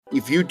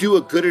If you do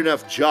a good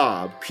enough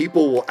job,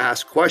 people will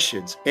ask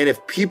questions. And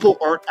if people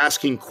aren't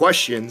asking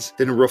questions,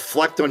 then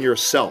reflect on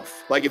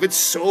yourself. Like if it's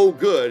so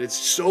good, it's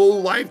so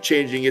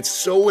life-changing, it's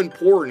so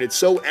important, it's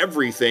so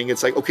everything.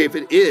 It's like, okay, if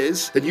it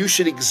is, then you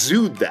should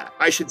exude that.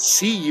 I should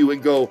see you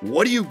and go,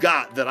 what do you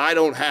got that I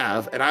don't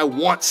have? And I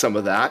want some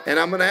of that. And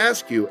I'm going to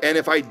ask you. And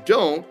if I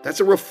don't,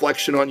 that's a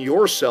reflection on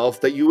yourself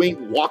that you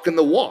ain't walking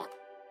the walk.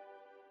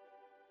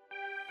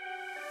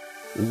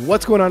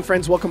 What's going on,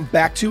 friends? Welcome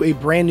back to a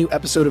brand new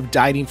episode of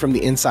Dieting from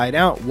the Inside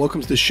Out.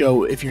 Welcome to the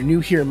show. If you're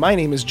new here, my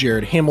name is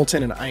Jared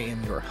Hamilton, and I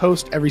am your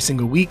host every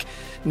single week.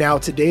 Now,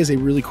 today is a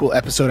really cool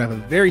episode. I have a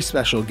very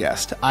special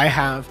guest. I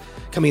have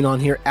coming on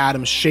here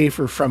Adam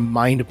Schafer from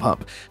Mind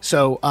Pump.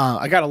 So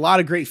I got a lot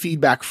of great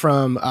feedback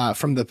from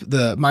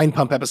the Mind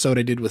Pump episode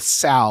I did with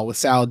Sal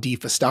D.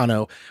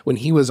 Festano when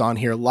he was on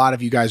here. A lot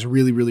of you guys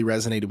really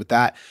resonated with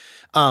that.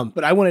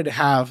 But I wanted to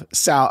have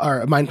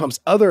Mind Pump's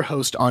other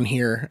host on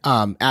here,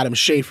 Adam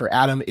Schafer.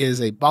 Adam is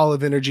a ball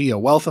of energy, a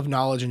wealth of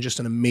knowledge, and just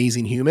an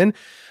amazing human.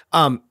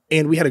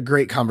 And we had a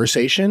great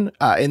conversation.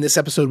 In this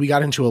episode, we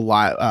got into a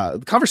lot.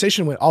 The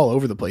conversation went all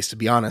over the place, to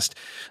be honest.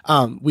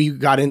 We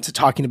got into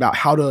talking about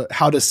how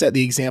to set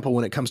the example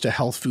when it comes to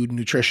health, food, and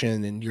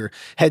nutrition, and your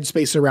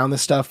headspace around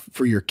this stuff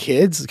for your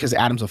kids, because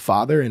Adam's a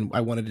father, and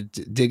I wanted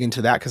to dig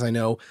into that because I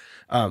know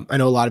a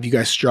lot of you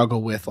guys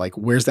struggle with, like,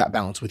 where's that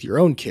balance with your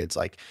own kids?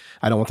 Like,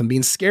 I don't want them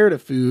being scared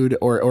of food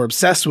or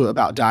obsessed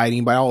about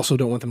dieting, but I also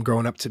don't want them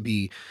growing up to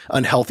be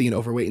unhealthy and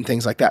overweight and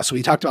things like that. So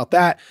we talked about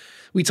that.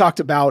 We talked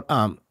about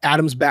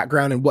Adam's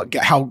background and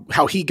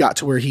how he got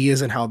to where he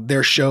is and how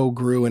their show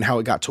grew and how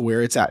it got to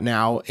where it's at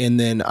now. And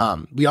then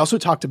we also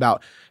talked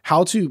about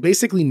how to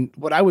basically,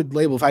 what I would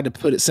label, if I had to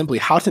put it simply,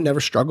 how to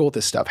never struggle with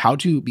this stuff, how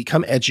to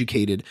become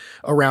educated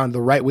around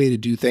the right way to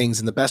do things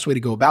and the best way to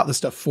go about this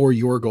stuff for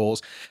your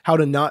goals, how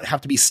to not have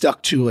to be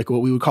stuck to like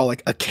what we would call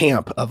like a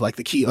camp of like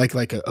the key, like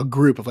a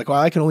group of like, well,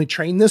 I can only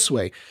train this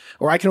way,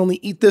 or I can only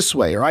eat this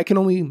way, or I can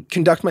only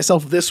conduct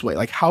myself this way,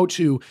 like how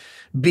to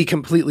be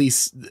completely,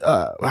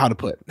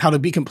 how to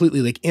be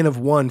completely like N of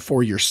one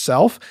for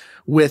yourself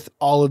with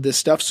all of this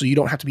stuff. So you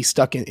don't have to be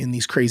stuck in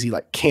these crazy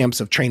like camps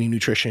of training,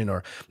 nutrition,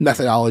 or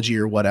methodology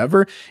or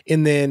whatever.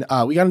 And then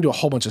we got into a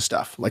whole bunch of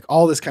stuff, like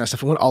all this kind of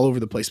stuff. It went all over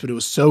the place, but it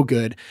was so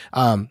good.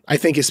 I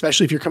think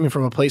especially if you're coming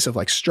from a place of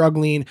like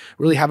struggling,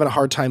 really having a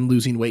hard time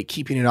losing weight,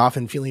 keeping it off,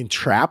 and feeling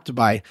trapped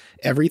by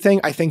everything,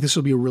 I think this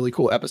will be a really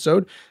cool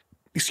episode.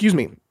 Excuse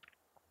me.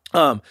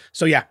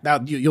 So yeah,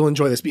 you'll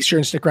enjoy this. Be sure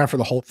and stick around for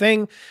the whole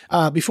thing.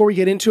 Before we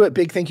get into it,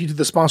 big thank you to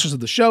the sponsors of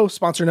the show.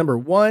 Sponsor number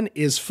one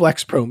is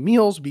Flex Pro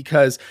Meals,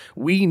 because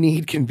we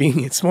need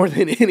convenience more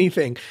than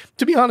anything.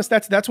 To be honest,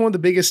 that's one of the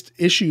biggest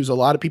issues a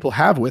lot of people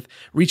have with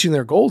reaching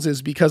their goals,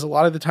 is because a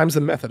lot of the times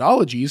the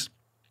methodologies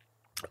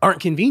aren't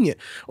convenient,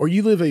 or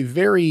you live a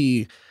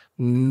very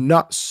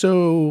not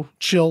so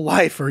chill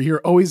life, or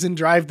you're always in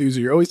drive-thrus,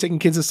 or you're always taking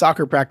kids to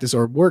soccer practice,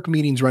 or work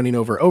meetings running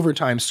over,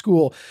 overtime,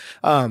 school,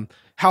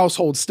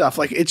 household stuff.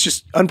 Like, it's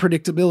just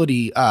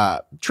unpredictability,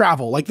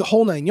 travel, like the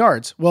whole 9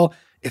 yards. Well,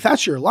 if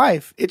that's your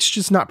life, it's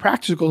just not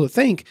practical to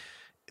think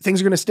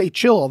things are going to stay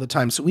chill all the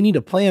time. So we need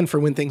a plan for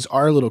when things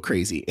are a little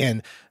crazy.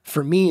 And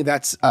for me,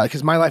 that's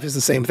because my life is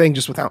the same thing,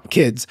 just without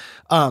kids.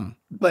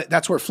 But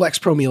that's where Flex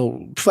Pro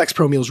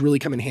Meals really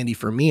come in handy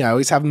for me. I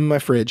always have them in my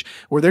fridge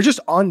where they're just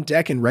on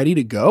deck and ready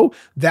to go.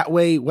 That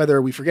way, whether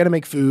we forget to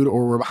make food,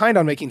 or we're behind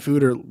on making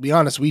food, or be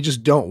honest, we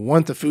just don't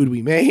want the food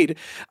we made.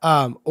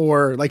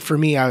 Or like for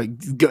me,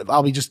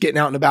 I'll be just getting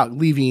out and about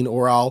leaving,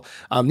 or I'll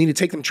need to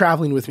take them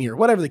traveling with me, or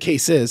whatever the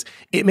case is.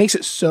 It makes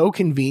it so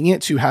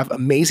convenient to have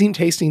amazing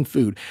tasting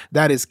food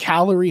that is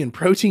calorie and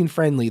protein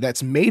friendly,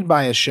 that's made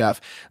by a chef,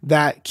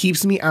 that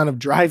keeps me out of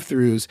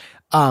drive-thrus.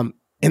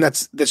 And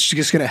that's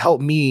just going to help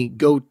me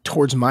go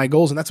towards my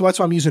goals. And that's why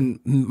I'm using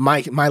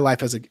my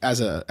life as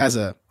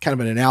a kind of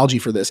an analogy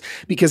for this,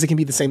 because it can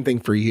be the same thing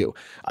for you.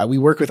 We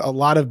work with a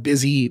lot of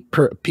busy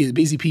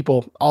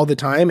people all the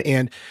time.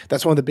 And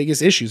that's one of the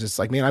biggest issues. It's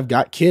like, man, I've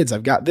got kids,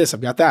 I've got this,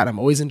 I've got that. I'm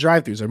always in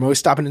drive-thrus. I'm always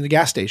stopping in the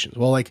gas stations.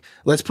 Well, like,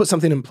 let's put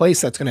something in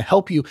place that's going to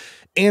help you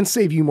and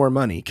save you more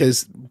money.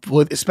 Because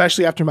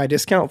especially after my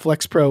discount,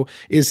 Flex Pro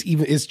is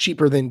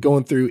cheaper than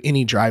going through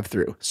any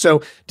drive-thru.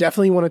 So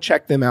definitely want to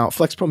check them out.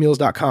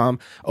 FlexProMeals.com,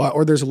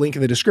 or there's a link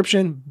in the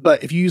description.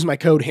 But if you use my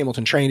code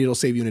HamiltonTrained, it'll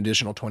save you an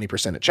additional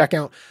 20% at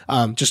checkout.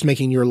 Just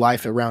making your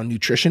life around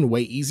nutrition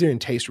way easier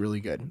and taste really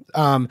good.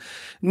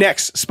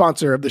 Next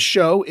sponsor of the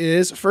show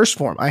is First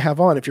Form. I have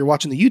on, if you're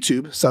watching the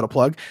YouTube, subtle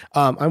plug,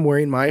 I'm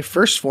wearing my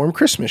First Form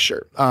Christmas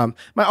shirt. All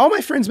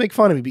my friends make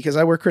fun of me because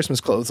I wear Christmas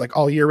clothes like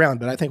all year round,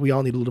 but I think we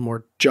all need a little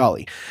more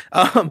jolly.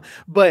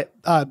 But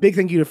big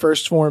thank you to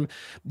First Form.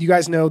 You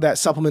guys know that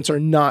supplements are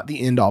not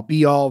the end all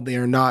be all. They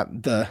are not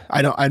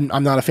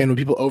I'm not a fan when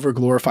people over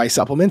glorify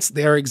supplements.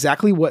 They are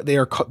exactly what they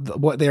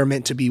are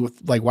meant to be,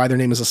 with like why their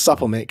name is a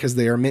supplement, because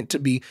they are meant to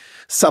be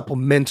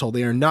supplemental.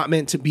 They are not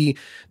meant to be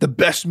the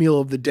best meal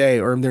of the day,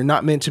 or they're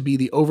not meant to be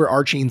the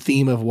overarching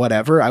theme of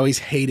whatever. I always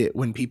hate it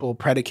when people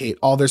predicate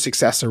all their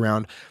success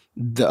around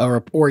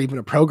or even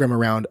a program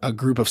around a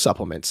group of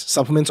supplements.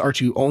 Supplements are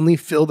to only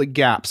fill the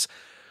gaps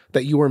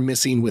that you are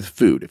missing with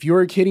food. If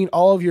you're hitting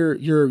all of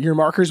your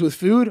markers with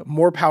food,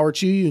 more power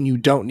to you and you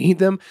don't need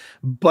them.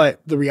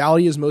 But the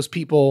reality is most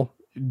people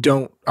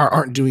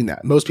aren't doing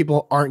that. Most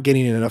people aren't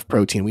getting in enough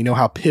protein. We know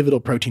how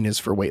pivotal protein is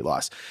for weight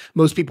loss.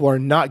 Most people are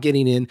not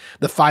getting in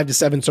the 5 to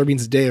 7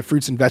 servings a day of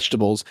fruits and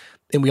vegetables.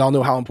 And we all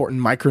know how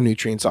important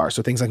micronutrients are.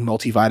 So things like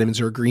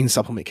multivitamins or a green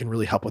supplement can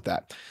really help with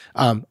that.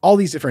 All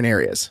these different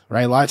areas,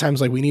 right? A lot of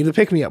times, like we need to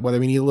pick me up, whether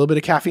we need a little bit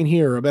of caffeine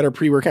here or a better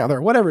pre-workout there,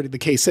 whatever the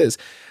case is.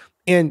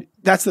 And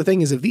that's the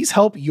thing is if these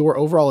help your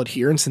overall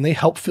adherence and they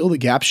help fill the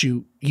gaps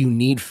you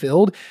need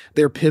filled,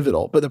 they're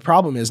pivotal. But the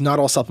problem is not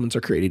all supplements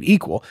are created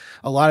equal.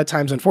 A lot of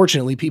times,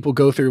 unfortunately, people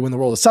go through in the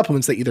world of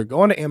supplements, they either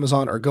go onto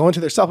Amazon or go into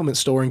their supplement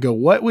store and go,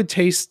 what would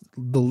taste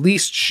the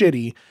least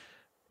shitty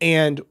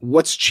and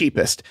what's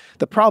cheapest?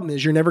 The problem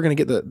is you're never going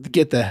to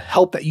get the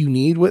help that you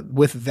need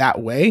with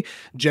that way.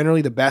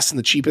 Generally, the best and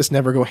the cheapest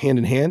never go hand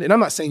in hand. And I'm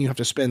not saying you have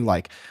to spend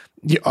like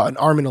an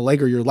arm and a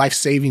leg or your life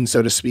savings,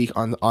 so to speak,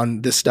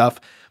 on this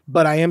stuff.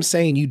 But I am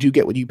saying you do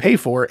get what you pay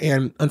for.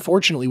 And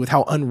unfortunately, with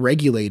how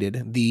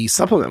unregulated the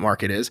supplement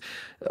market is,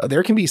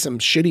 there can be some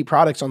shitty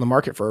products on the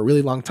market for a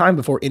really long time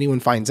before anyone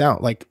finds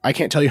out. Like I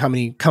can't tell you how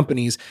many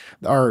companies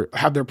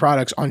have their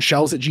products on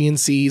shelves at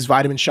GNC's,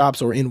 vitamin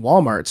shops, or in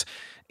Walmart's.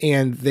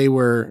 And they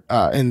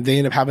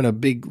end up having a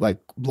big like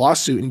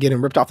lawsuit and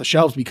getting ripped off the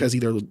shelves because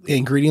either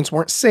ingredients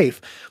weren't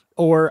safe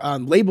or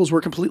labels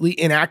were completely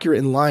inaccurate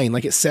and lying.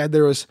 Like it said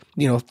there was,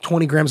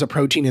 20 grams of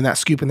protein in that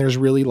scoop and there's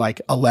really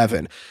like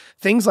 11.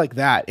 Things like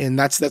that. And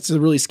that's a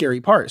really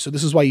scary part. So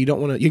this is why you don't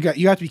want to,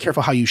 you have to be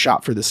careful how you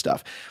shop for this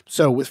stuff.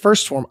 So with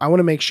First Form, I want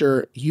to make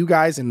sure you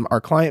guys and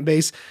our client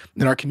base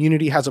and our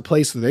community has a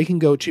place that they can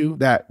go to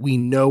that we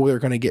know they're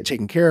going to get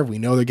taken care of. We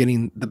know they're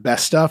getting the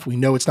best stuff. We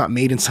know it's not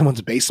made in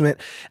someone's basement,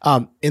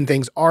 and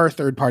things are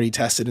third-party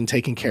tested and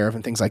taken care of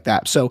and things like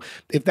that. So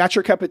if that's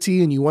your cup of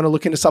tea and you want to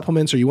look into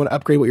supplements or you want to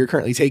upgrade what you're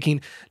currently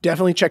taking,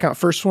 definitely check out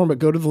First Form, but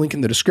go to the link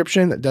in the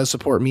description. That does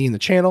support me and the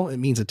channel. It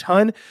means a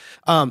ton.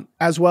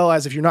 As well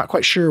as if you're not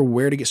quite sure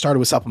where to get started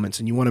with supplements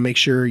and you want to make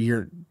sure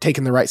you're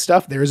taking the right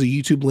stuff, there is a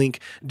YouTube link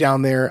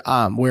down there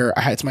where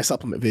it's my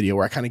supplement video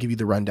where I kind of give you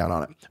the rundown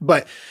on it.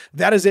 But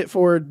that is it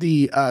for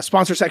the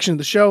sponsor section of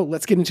the show.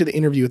 Let's get into the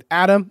interview with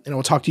Adam, and I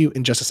will talk to you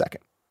in just a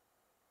second.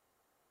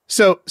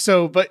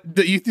 But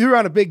you threw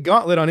out a big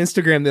gauntlet on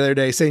Instagram the other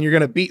day saying you're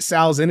going to beat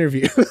Sal's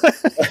interview.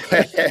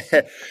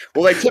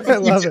 Well, they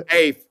typically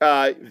say,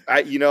 I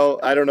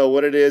don't know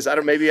what it is.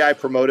 Maybe I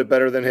promote it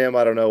better than him.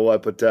 I don't know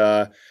what,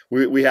 but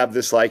we have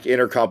this like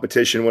inner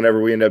competition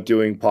whenever we end up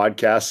doing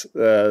podcasts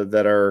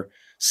that are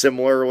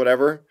similar or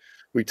whatever.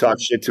 We talk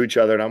shit to each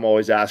other, and I'm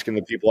always asking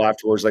the people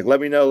afterwards, like, let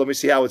me know, let me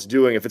see how it's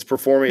doing. If it's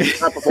performing, if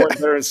it's not performing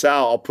better than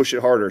Sal, I'll push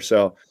it harder.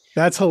 So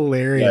that's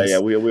hilarious. Yeah.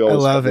 We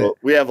always love it.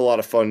 We have a lot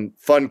of fun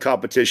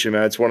competition,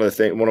 man. It's one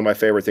of my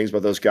favorite things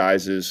about those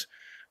guys is,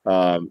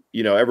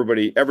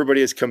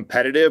 everybody is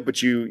competitive,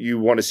 but you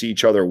want to see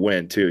each other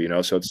win too,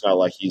 so it's not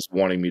like he's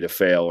wanting me to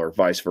fail or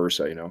vice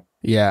versa,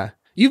 Yeah.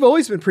 You've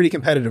always been pretty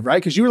competitive, right?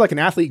 Because you were like an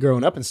athlete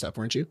growing up and stuff,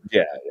 weren't you?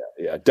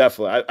 Yeah,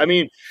 definitely. I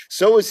mean,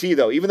 so is he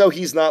though. Even though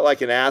he's not like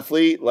an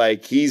athlete,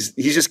 like he's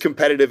just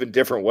competitive in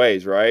different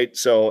ways, right?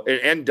 So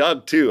and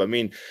Doug too. I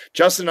mean,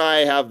 Justin and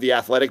I have the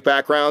athletic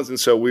backgrounds, and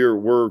so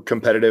we're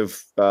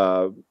competitive,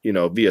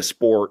 via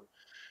sport.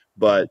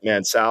 But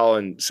man, Sal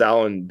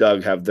and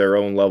Doug have their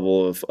own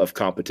level of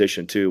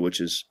competition too, which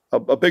is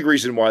a big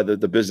reason why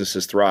the business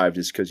has thrived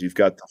is because you've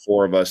got the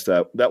four of us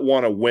that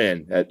want to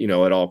win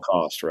at all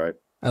costs, right?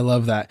 I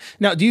love that.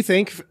 Now, do you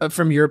think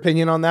from your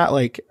opinion on that,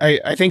 like,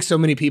 I think so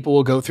many people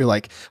will go through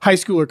like high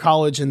school or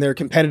college and their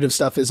competitive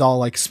stuff is all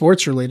like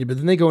sports related, but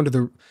then they go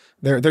into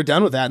they're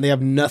done with that and they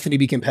have nothing to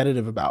be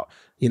competitive about,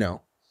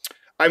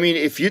 I mean,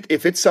 if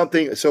it's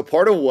something, so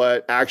part of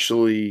what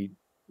actually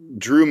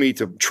drew me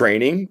to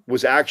training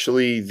was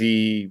actually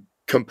the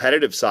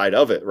competitive side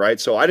of it, right?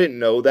 So I didn't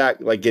know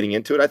that, like getting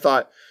into it, I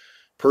thought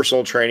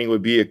personal training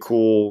would be a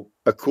cool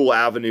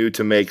avenue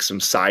to make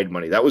some side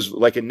money. That was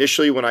like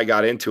initially when I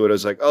got into it, I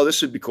was like, oh,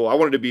 this would be cool. I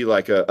wanted to be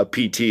like a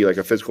PT, like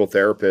a physical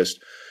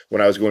therapist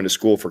when I was going to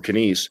school for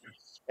kines.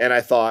 And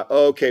I thought,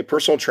 oh, okay,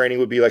 personal training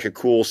would be like a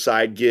cool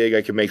side gig.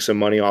 I could make some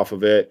money off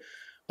of it.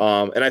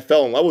 And I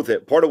fell in love with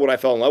it. Part of what I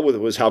fell in love with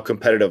was how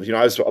competitive,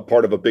 I was a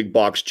part of a big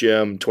box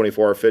gym,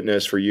 24-hour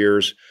fitness for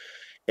years.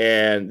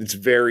 And it's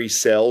very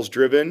sales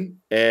driven.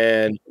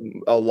 And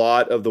a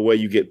lot of the way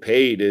you get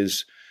paid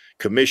is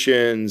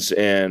commissions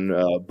and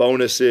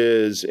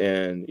bonuses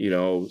and,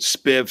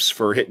 spiffs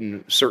for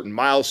hitting certain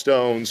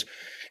milestones.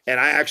 And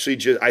I actually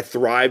I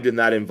thrived in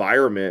that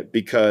environment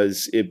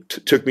because it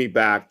took me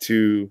back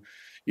to,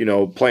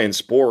 playing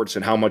sports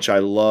and how much I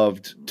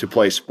loved to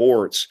play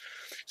sports.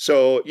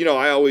 So,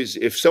 I always,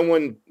 if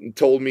someone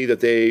told me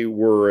that they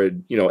were a,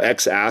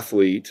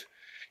 ex-athlete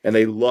and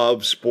they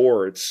love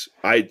sports,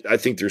 I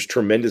think there's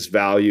tremendous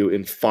value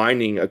in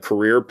finding a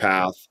career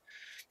path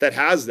that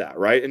has that,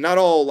 right? And not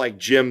all like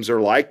gyms are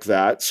like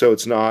that. So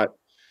it's not,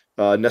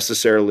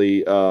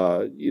 necessarily,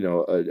 a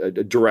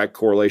direct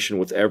correlation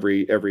with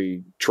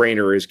every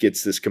trainer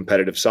gets this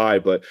competitive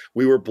side. But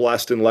we were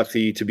blessed and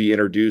lucky to be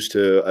introduced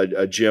to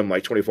a gym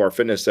like 24 Hour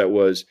Fitness that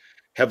was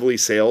heavily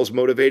sales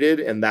motivated,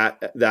 and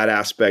that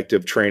aspect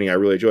of training I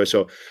really enjoy.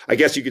 So I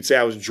guess you could say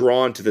I was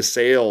drawn to the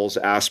sales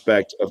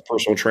aspect of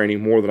personal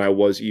training more than I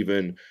was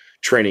even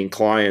training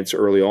clients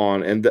early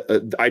on, and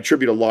I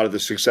attribute a lot of the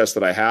success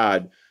that I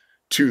had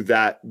to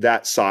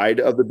that side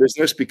of the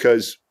business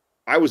because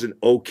I was an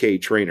okay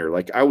trainer.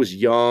 Like I was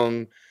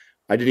young.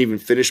 I didn't even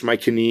finish my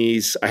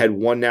kines. I had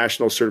one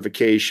national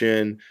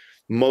certification.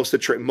 Most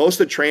of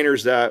the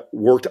trainers that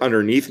worked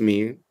underneath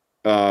me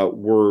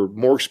were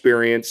more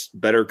experienced,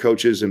 better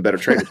coaches, and better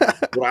trainers.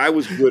 What I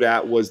was good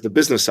at was the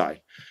business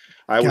side.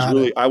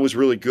 I was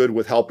really good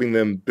with helping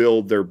them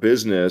build their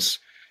business,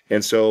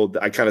 and so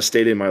I kind of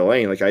stayed in my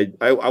lane. Like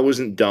I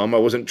wasn't dumb. I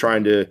wasn't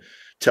trying to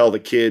tell the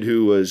kid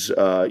who was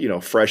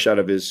fresh out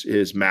of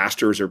his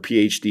master's or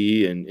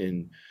PhD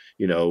in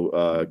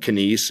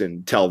kines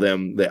and tell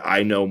them that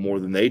I know more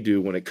than they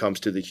do when it comes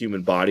to the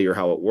human body or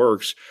how it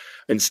works.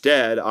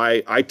 Instead,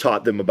 I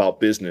taught them about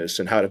business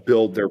and how to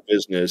build their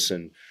business,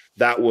 and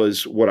that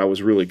was what I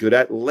was really good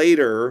at.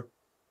 Later,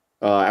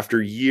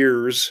 after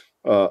years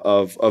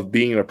of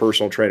being a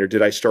personal trainer,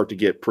 did I start to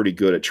get pretty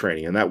good at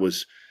training, and that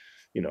was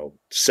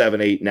 7,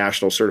 8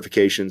 national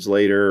certifications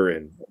later,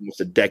 and almost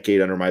a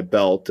decade under my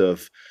belt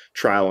of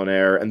trial and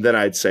error. And then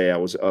I'd say I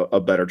was a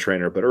better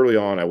trainer. But early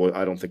on,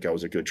 I don't think I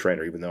was a good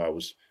trainer, even though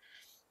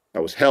I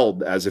was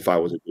held as if I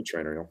was a good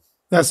trainer.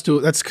 That's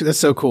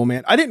so cool,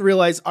 man. I didn't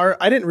realize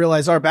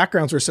our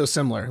backgrounds were so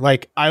similar.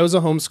 Like I was a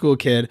homeschool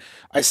kid.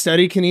 I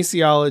studied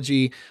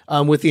kinesiology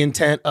with the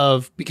intent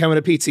of becoming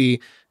a PT.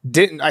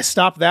 I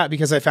stopped that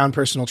because I found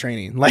personal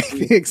training. Like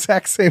the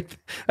exact same.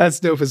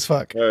 That's dope as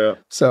fuck. Yeah.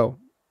 So,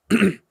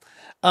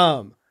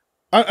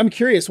 I'm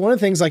curious. One of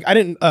the things, like, I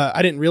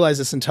didn't realize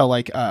this until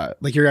like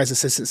your guys'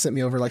 assistant sent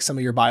me over like some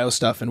of your bio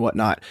stuff and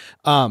whatnot.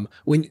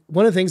 When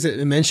one of the things that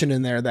it mentioned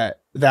in there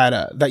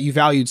that you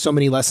valued so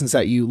many lessons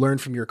that you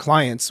learned from your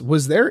clients,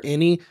 was there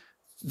any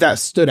that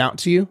stood out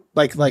to you,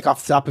 like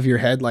off the top of your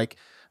head, like,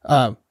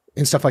 and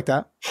stuff like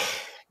that?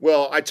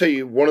 Well, I tell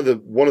you, one of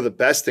the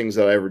best things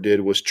that I ever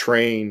did was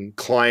train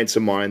clients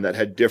of mine that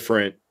had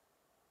different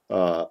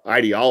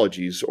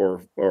ideologies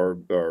or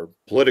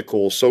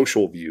political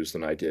social views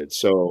than I did.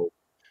 So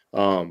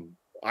I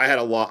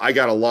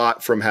got a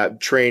lot from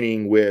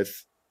training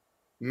with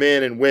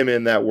men and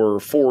women that were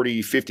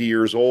 40, 50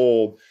 years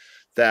old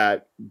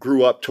that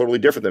grew up totally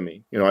different than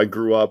me. I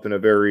grew up in a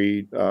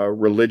very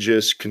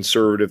religious,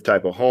 conservative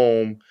type of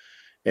home.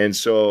 And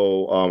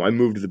so I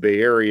moved to the Bay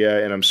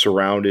Area, and I'm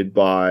surrounded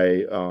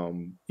by, a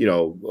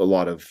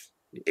lot of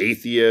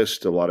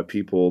atheists, a lot of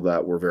people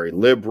that were very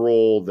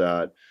liberal,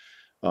 that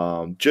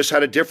just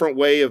had a different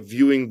way of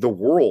viewing the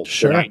world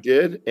than I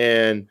did.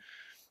 And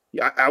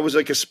I was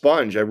like a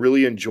sponge. I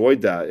really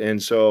enjoyed that.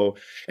 And so,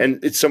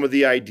 it's some of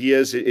the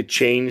ideas, it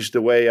changed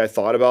the way I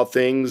thought about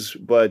things,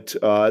 but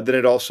then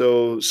it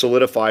also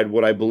solidified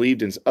what I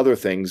believed in other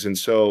things. And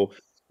so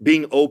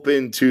being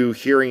open to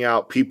hearing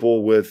out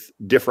people with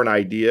different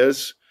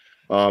ideas.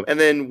 And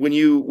then when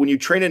you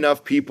train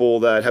enough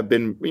people that have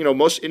been,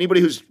 anybody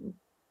who's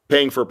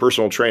paying for a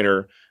personal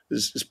trainer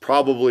is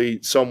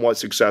probably somewhat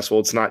successful.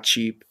 It's not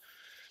cheap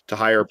to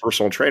hire a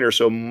personal trainer.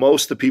 So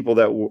most of the people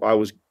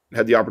that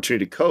had the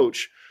opportunity to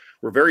coach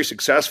were very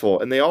successful,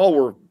 and they all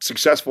were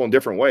successful in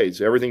different ways.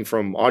 Everything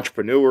from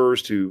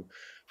entrepreneurs to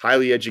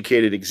highly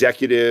educated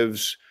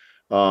executives,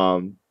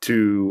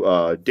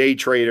 to day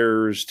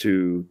traders,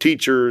 to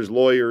teachers,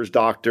 lawyers,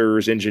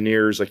 doctors,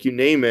 engineers, like you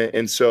name it.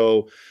 And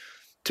so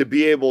to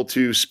be able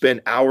to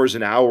spend hours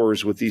and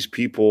hours with these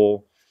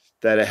people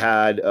that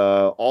had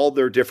all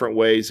their different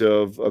ways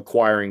of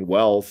acquiring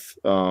wealth,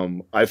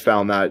 I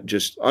found that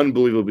just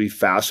unbelievably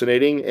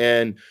fascinating.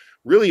 And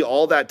really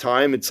all that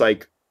time, it's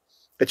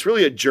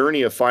really a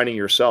journey of finding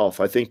yourself.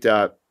 I think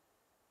that,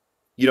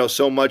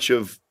 so much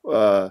of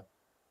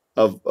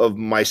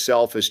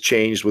myself has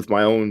changed with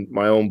my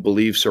own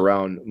beliefs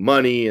around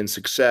money and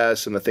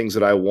success and the things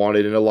that I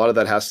wanted. And a lot of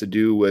that has to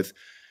do with,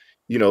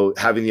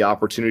 having the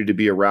opportunity to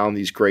be around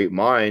these great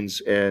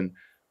minds and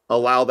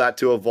allow that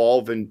to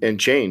evolve and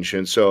change.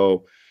 And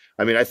so,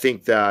 I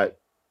think that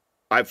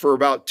for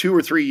about 2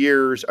 or 3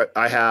 years,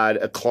 I had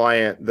a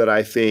client that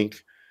I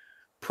think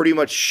pretty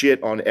much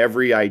shit on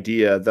every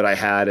idea that I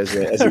had as a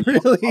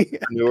really?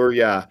 entrepreneur.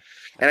 Yeah.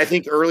 And I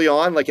think early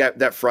on, like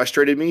that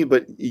frustrated me,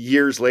 but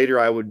years later,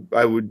 I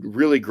would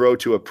really grow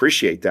to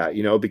appreciate that,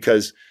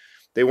 because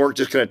they weren't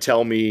just going to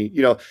tell me,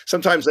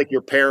 sometimes like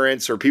your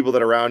parents or people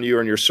that are around you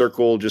or in your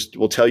circle just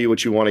will tell you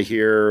what you want to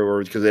hear,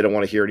 or because they don't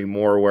want to hear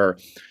anymore. Where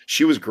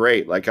she was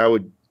great. Like I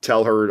would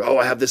tell her, oh,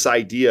 I have this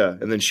idea.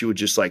 And then she would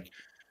just like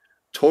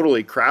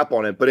totally crap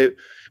on it.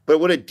 But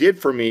what it did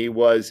for me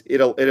was it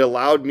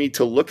allowed me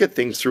to look at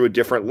things through a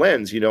different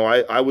lens.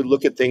 I would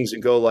look at things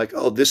and go like,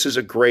 oh, this is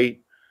a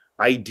great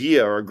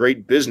idea or a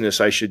great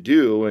business I should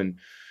do. And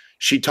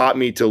she taught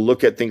me to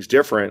look at things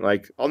different.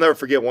 Like I'll never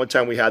forget one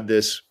time we had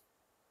this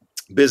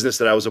business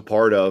that I was a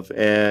part of.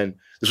 And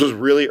this was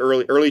really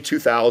early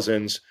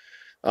 2000s.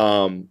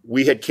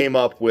 We had came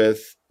up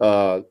with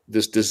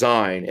this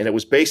design, and it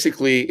was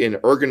basically an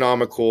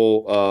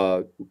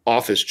ergonomical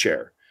office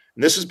chair.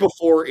 And this is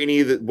before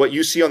any of what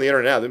you see on the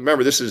internet.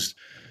 Remember, this is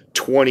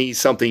 20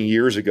 something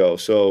years ago.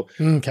 So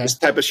this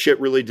type of shit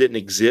really didn't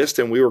exist.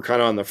 And we were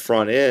kind of on the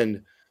front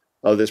end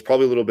of this,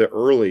 probably a little bit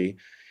early.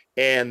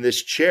 And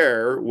this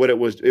chair, what it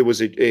was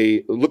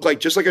it looked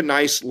like just like a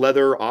nice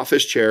leather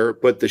office chair,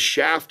 but the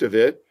shaft of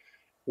it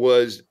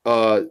was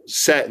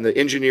set, and the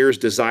engineers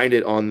designed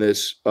it on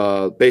this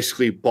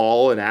basically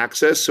ball and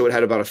axis. So it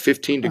had about a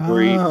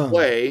 15-degree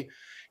play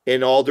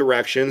in all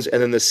directions.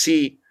 And then the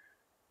seat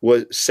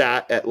was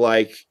sat at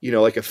like a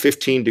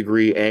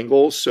 15-degree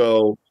angle.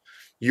 So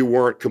you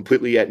weren't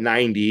completely at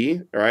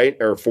 90, right?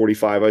 Or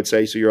 45, I'd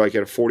say. So you're like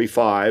at a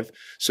 45.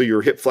 So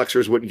your hip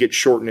flexors wouldn't get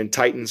shortened and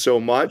tightened so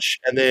much.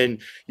 And then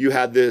you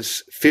had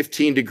this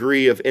 15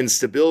 degree of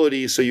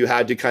instability. So you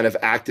had to kind of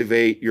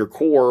activate your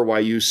core while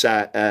you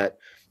sat at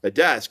a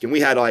desk. And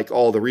we had like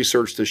all the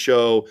research to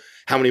show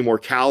how many more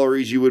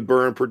calories you would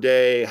burn per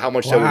day, how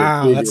much that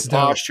would improve your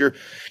posture.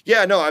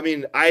 Yeah, no, I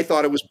mean, I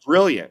thought it was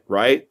brilliant,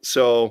 right?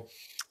 So,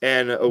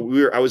 and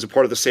I was a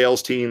part of the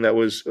sales team that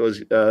was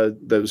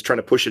trying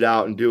to push it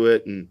out and do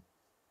it. And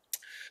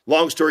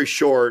long story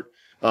short,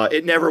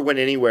 it never went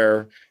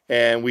anywhere,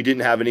 and we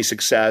didn't have any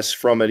success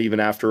from it, even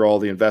after all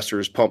the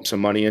investors pumped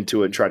some money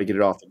into it and tried to get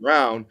it off the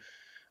ground.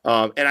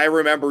 And I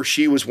remember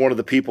she was one of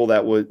the people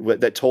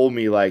that told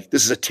me, like,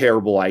 this is a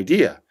terrible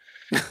idea.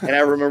 And I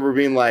remember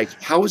being like,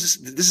 how is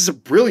this? This is a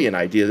brilliant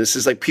idea. This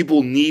is like,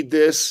 people need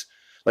this.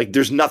 Like,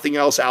 there's nothing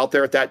else out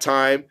there at that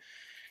time.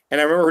 And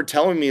I remember her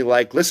telling me,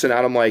 like, listen,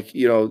 Adam, like,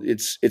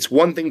 it's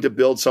one thing to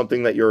build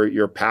something that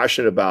you're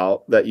passionate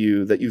about, that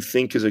you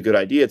think is a good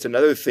idea. It's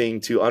another thing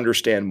to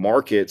understand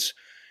markets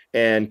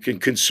and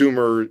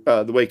consumer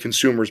the way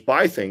consumers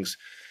buy things.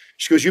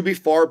 She goes, you'd be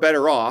far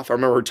better off. I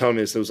remember her telling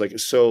me this. It was like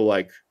so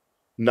like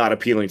not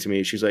appealing to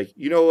me. She's like,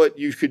 you know what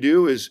you could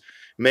do is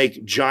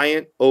make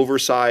giant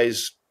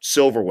oversized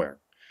silverware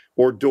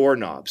or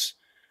doorknobs.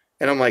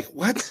 And I'm like,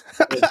 what?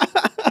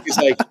 She's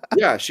like,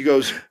 yeah. She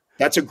goes,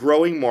 that's a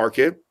growing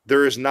market.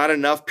 There is not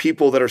enough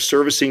people that are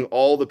servicing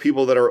all the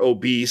people that are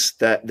obese,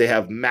 that they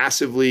have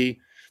massively,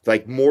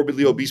 like,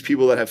 morbidly obese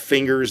people that have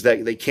fingers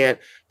that they can't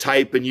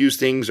type and use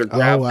things or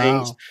grab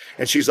things.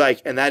 And she's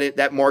like, and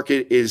that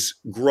market is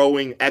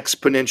growing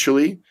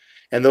exponentially.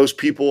 And those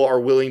people are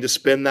willing to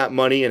spend that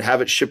money and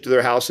have it shipped to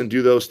their house and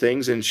do those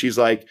things. And she's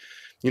like,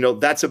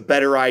 that's a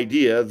better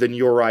idea than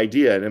your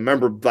idea. And I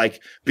remember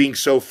like being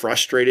so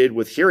frustrated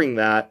with hearing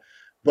that.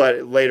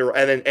 But later,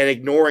 and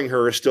ignoring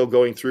her, still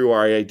going through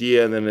our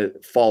idea, and then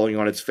it falling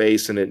on its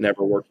face and it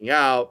never working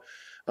out.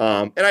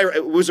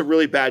 It was a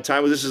really bad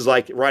time. This is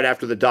like right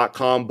after the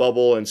 .com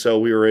bubble. And so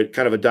we were at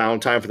kind of a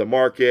downtime for the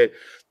market.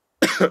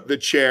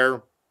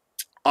 The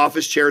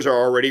office chairs are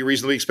already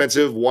reasonably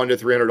expensive, $100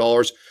 to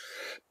 $300.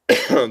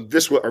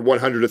 This was $100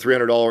 to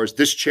 $300.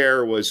 This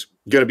chair was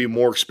going to be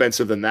more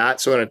expensive than that.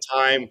 So at a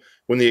time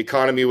when the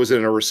economy was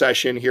in a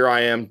recession, here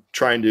I am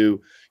trying to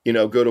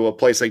go to a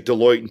place like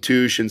Deloitte and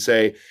Touche and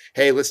say,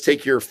 hey, let's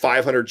take your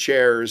 500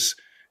 chairs,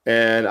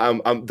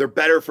 and they're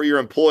better for your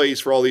employees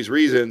for all these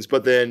reasons,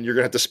 but then you're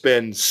going to have to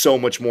spend so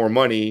much more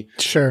money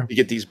to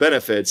get these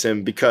benefits.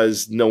 And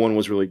because no one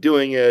was really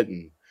doing it.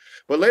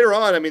 But later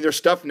on, I mean, there's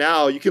stuff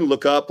now you can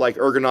look up, like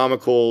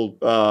ergonomical,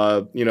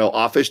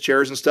 office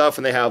chairs and stuff,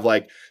 and they have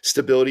like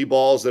stability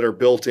balls that are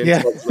built in.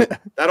 Yeah.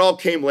 That all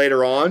came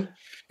later on.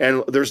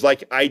 And there's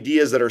like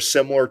ideas that are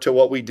similar to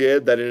what we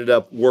did that ended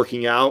up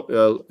working out.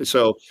 I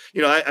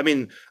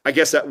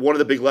guess that one of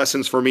the big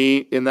lessons for me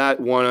in that,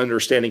 one,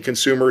 understanding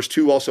consumers,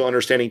 two, also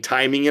understanding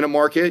timing in a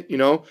market.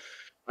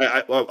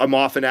 I'm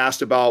often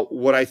asked about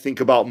what I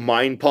think about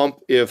Mind Pump,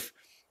 if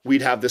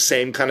we'd have the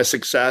same kind of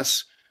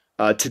success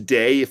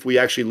today, if we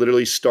actually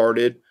literally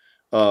started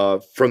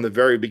from the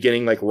very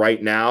beginning, like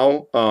right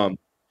now. And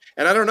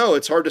I don't know,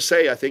 it's hard to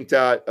say. I think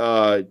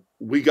that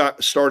we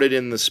got started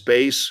in the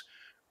space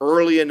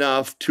early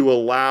enough to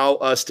allow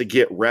us to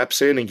get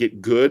reps in and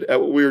get good at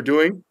what we were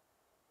doing.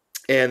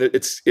 And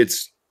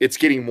it's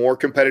getting more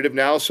competitive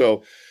now.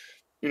 So,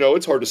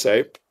 it's hard to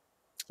say.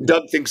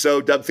 Doug thinks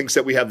so. Doug thinks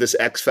that we have this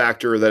X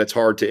factor that it's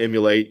hard to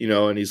emulate,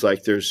 and he's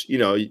like, there's,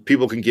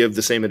 people can give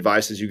the same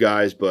advice as you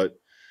guys, but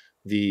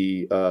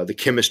the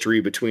chemistry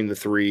between the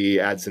three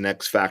adds an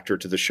X factor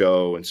to the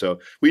show. And so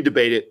we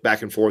debate it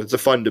back and forth. It's a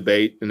fun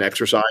debate and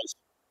exercise.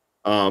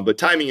 But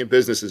timing in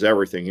business is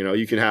everything.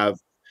 You can have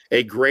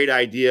a great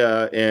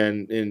idea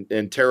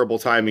and terrible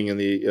timing in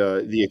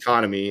the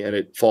economy, and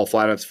it fall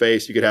flat on its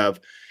face. You could have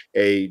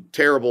a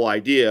terrible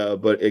idea,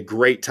 but a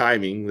great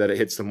timing that it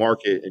hits the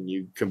market, and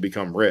you can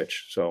become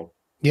rich. So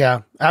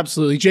yeah,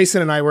 absolutely.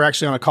 Jason and I were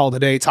actually on a call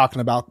today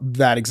talking about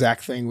that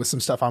exact thing with some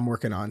stuff I'm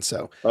working on.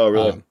 So oh,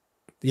 really?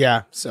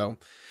 Yeah. So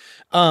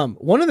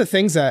one of the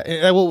things that,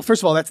 well,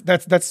 first of all,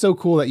 that's so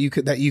cool that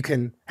you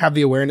can have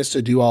the awareness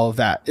to do all of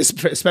that,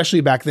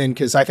 especially back then,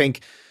 because I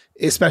think,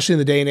 especially in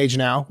the day and age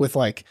now, with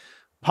like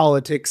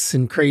politics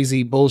and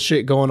crazy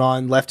bullshit going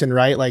on left and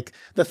right. Like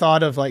the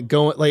thought of like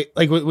going,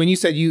 like when you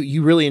said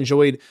you really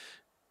enjoyed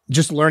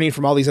just learning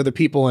from all these other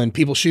people and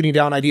people shooting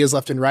down ideas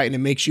left and right, and it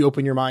makes you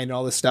open your mind and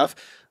all this stuff.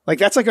 Like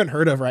that's like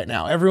unheard of right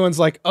now. Everyone's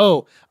like,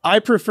 oh, I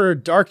prefer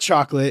dark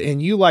chocolate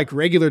and you like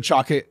regular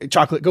chocolate.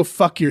 Go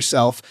fuck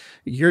yourself.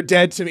 You're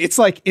dead to me. It's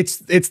like, it's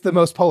the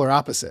most polar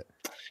opposite.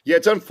 Yeah.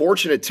 It's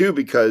unfortunate too,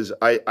 because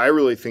I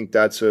really think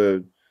that's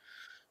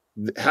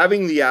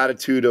having the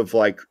attitude of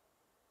like,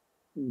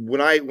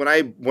 when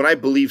I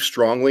believe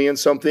strongly in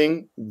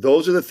something,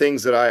 those are the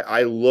things that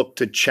I look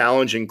to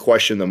challenge and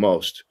question the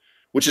most,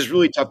 which is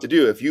really tough to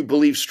do. If you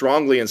believe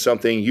strongly in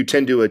something, you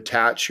tend to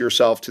attach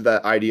yourself to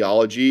that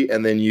ideology,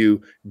 and then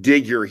you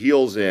dig your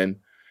heels in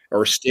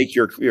or stake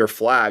your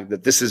flag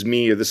that this is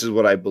me or this is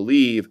what I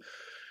believe.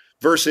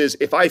 Versus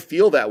if I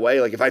feel that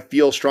way, like if I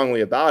feel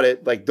strongly about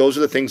it, like those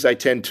are the things I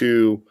tend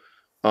to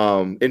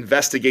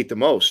investigate the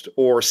most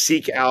or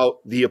seek out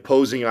the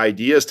opposing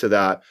ideas to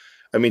that.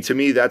 I mean, to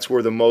me, that's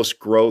where the most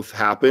growth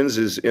happens,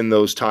 is in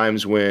those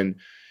times when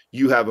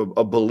you have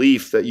a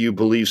belief that you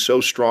believe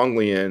so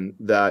strongly in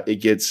that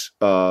it gets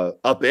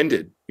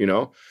upended, you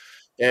know?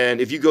 And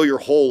if you go your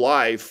whole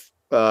life,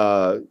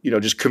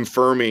 just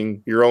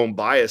confirming your own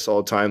bias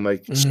all the time,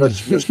 like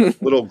such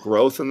little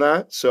growth in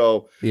that.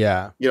 So,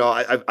 yeah,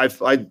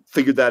 I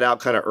figured that out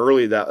kind of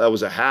early, that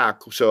was a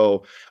hack.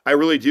 So I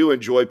really do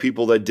enjoy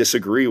people that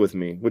disagree with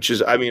me, which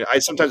is, I mean,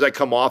 sometimes I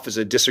come off as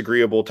a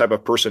disagreeable type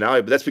of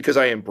personality, but that's because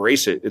I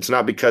embrace it. It's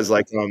not because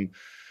like,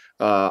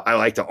 I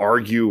like to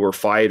argue or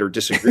fight or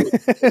disagree.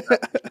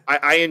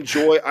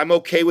 I'm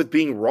okay with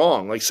being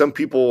wrong. Like some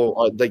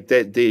people, like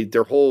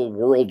their whole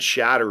world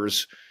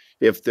shatters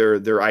if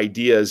their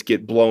ideas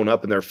get blown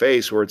up in their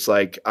face, where it's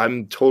like,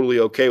 I'm totally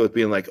okay with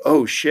being like,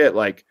 oh shit,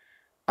 like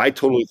I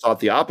totally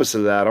thought the opposite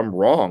of that. I'm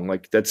wrong.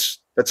 Like that's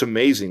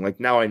amazing. Like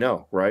now I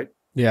know, right?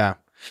 Yeah.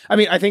 I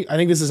mean, I think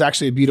this is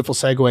actually a beautiful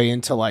segue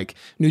into like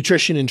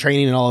nutrition and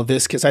training and all of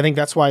this, because I think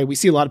that's why we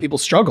see a lot of people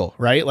struggle,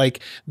 right? Like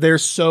they're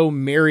so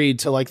married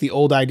to like the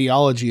old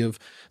ideology of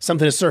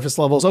something at surface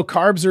levels. Oh,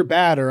 carbs are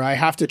bad, or I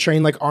have to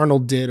train like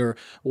Arnold did, or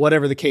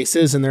whatever the case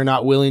is. And they're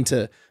not willing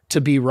to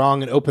be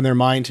wrong and open their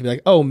mind to be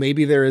like, oh,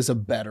 maybe there is a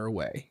better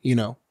way, you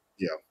know?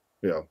 Yeah.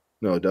 Yeah.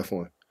 No,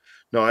 definitely.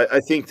 No, I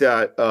think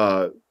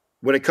that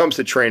when it comes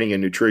to training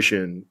and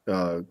nutrition,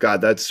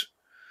 God, that's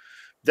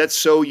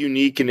so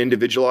unique and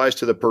individualized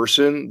to the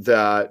person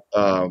that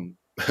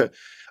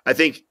I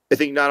think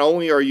not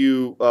only are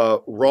you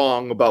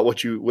wrong about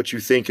what you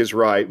think is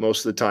right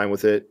most of the time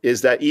with it, is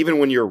that even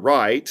when you're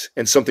right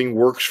and something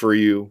works for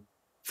you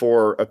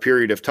for a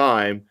period of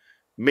time,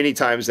 many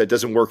times that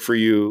doesn't work for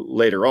you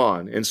later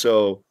on. And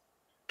so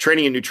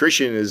training and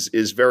nutrition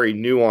is very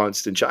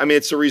nuanced. And I mean,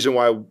 it's the reason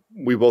why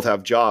we both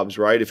have jobs,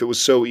 right? If it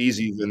was so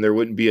easy, then there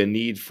wouldn't be a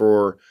need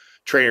for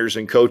trainers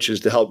and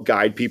coaches to help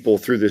guide people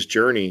through this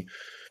journey.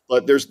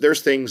 But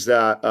there's things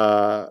that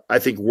I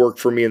think worked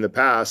for me in the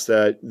past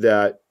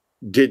that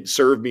did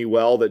serve me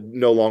well that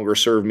no longer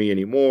serve me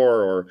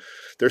anymore. Or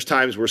there's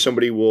times where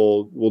somebody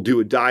will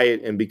do a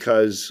diet, and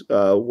because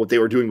what they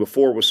were doing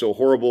before was so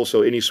horrible,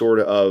 so any sort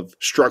of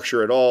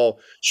structure at all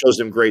shows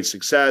them great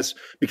success.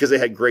 Because they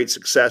had great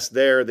success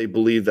there, they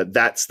believe that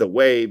that's the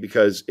way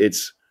because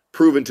it's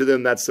proven to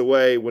them that's the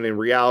way, when in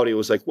reality it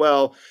was like,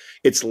 well,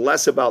 it's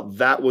less about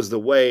that was the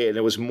way, and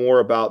it was more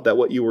about that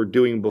what you were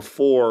doing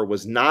before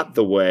was not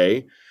the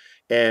way.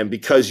 And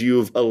because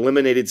you've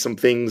eliminated some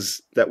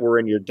things that were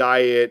in your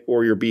diet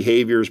or your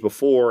behaviors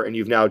before, and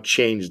you've now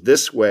changed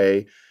this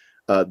way,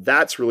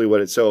 that's really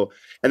what it's so.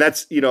 And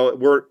that's,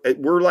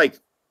 we're like,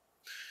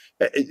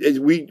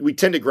 we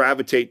tend to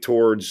gravitate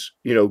towards,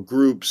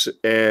 groups,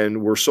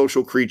 and we're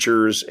social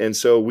creatures. And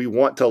so we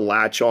want to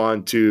latch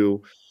on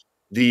to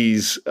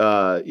these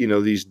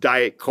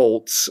diet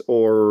cults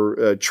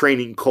or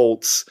training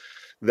cults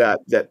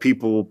that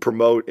people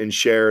promote and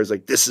share as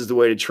like, this is the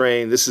way to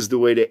train, this is the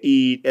way to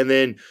eat. And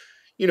then,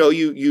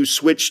 you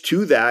switch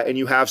to that and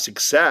you have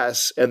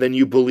success, and then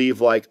you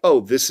believe like, oh,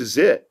 this is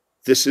it.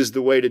 This is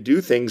the way to do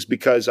things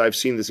because I've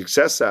seen the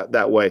success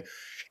that way.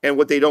 And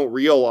what they don't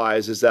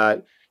realize is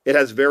that it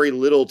has very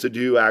little to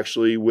do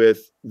actually with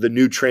the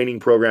new training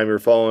program you're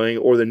following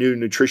or the new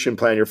nutrition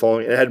plan you're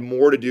following. It had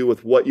more to do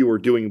with what you were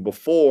doing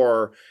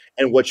before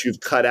and what you've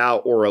cut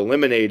out or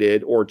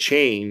eliminated or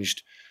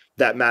changed.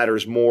 That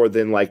matters more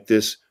than like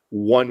this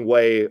one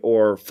way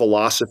or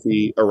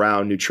philosophy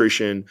around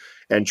nutrition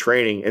and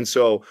training. And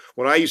so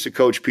when I used to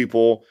coach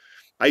people,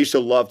 I used to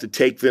love to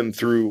take them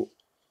through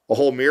a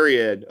whole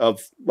myriad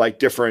of like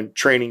different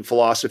training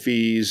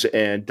philosophies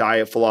and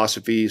diet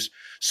philosophies,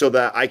 so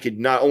that I could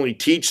not only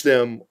teach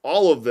them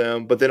all of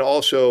them, but then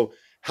also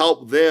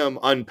help them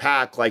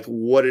unpack like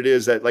what it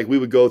is that, like, we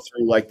would go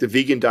through like the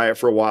vegan diet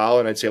for a while,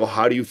 and I'd say, well,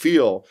 how do you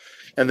feel?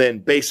 And then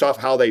based off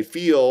how they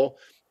feel,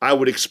 I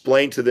would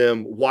explain to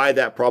them why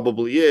that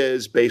probably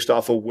is based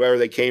off of where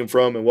they came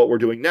from and what we're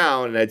doing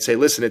now. And I'd say,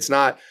 listen, it's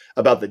not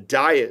about the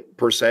diet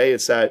per se.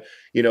 It's that,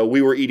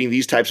 we were eating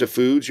these types of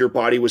foods. Your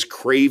body was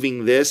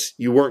craving this.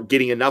 You weren't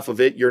getting enough of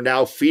it. You're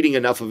now feeding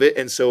enough of it.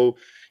 And so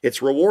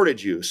it's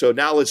rewarded you. So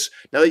now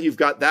that you've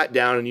got that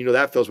down and you know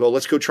that feels well,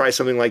 let's go try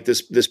something like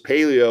this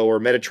paleo or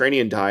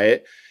Mediterranean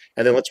diet.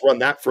 And then let's run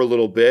that for a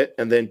little bit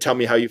and then tell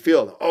me how you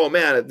feel. Oh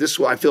man,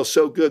 I feel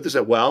so good. This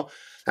is well,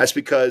 that's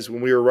because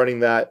when we were running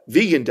that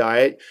vegan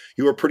diet,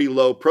 you were pretty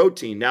low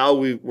protein. Now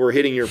we're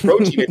hitting your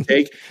protein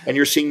intake and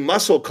you're seeing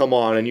muscle come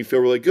on and you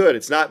feel really good.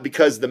 It's not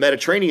because the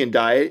Mediterranean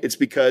diet, it's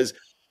because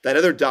that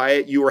other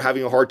diet, you were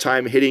having a hard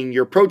time hitting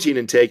your protein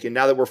intake. And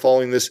now that we're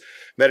following this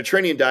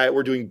Mediterranean diet,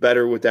 we're doing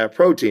better with that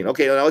protein.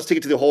 Okay, now let's take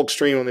it to the whole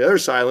extreme on the other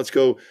side. Let's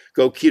go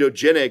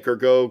ketogenic or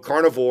go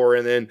carnivore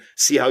and then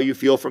see how you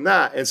feel from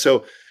that. And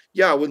so,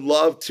 yeah, I would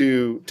love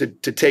to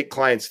take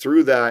clients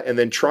through that and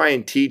then try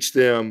and teach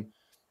them,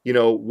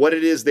 what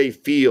it is they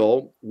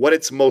feel, what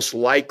it's most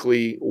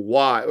likely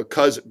why,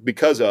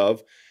 because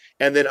of,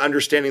 and then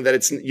understanding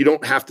that you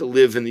don't have to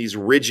live in these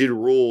rigid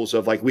rules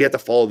of like, we have to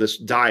follow this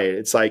diet.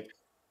 It's like,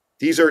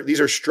 these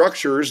are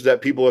structures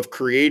that people have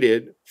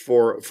created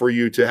for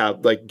you to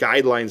have like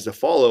guidelines to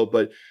follow,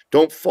 but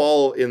don't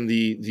fall in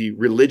the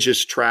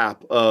religious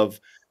trap of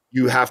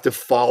you have to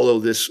follow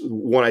this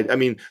one. I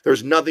mean,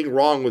 there's nothing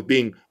wrong with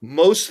being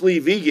mostly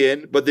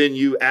vegan, but then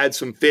you add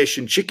some fish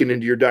and chicken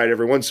into your diet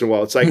every once in a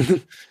while. It's like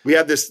we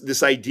have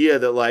this idea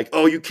that like,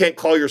 oh, you can't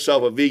call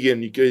yourself a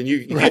vegan. You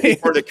can't be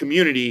part of the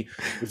community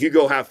if you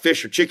go have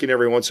fish or chicken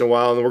every once in a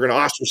while, and then we're going to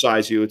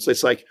ostracize you.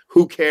 It's like,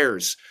 who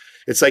cares?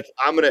 It's like,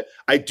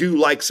 I do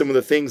like some of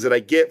the things that I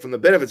get from the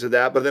benefits of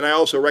that, but then I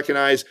also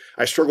recognize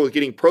I struggle with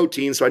getting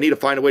protein, so I need to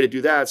find a way to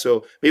do that.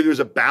 So maybe there's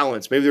a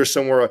balance. Maybe there's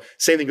somewhere,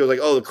 same thing goes like,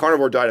 oh, the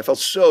carnivore diet, I felt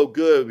so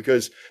good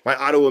because my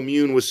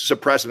autoimmune was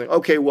suppressed. And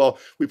okay, well,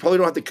 we probably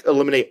don't have to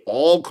eliminate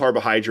all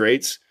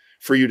carbohydrates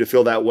for you to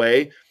feel that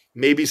way.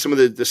 Maybe some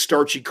of the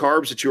starchy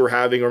carbs that you were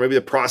having, or maybe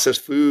the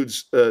processed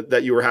foods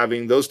that you were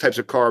having, those types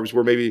of carbs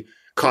were maybe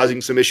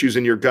causing some issues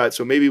in your gut.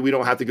 So maybe we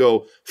don't have to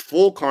go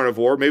full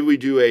carnivore. Maybe we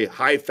do a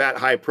high fat,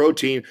 high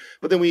protein,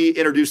 but then we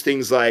introduce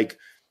things like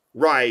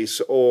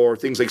rice or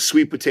things like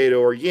sweet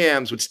potato or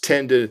yams, which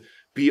tend to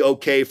be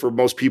okay for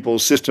most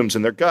people's systems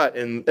in their gut.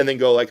 And then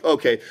go like,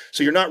 okay,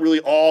 so you're not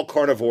really all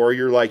carnivore.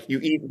 You're like, you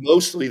eat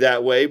mostly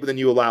that way, but then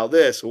you allow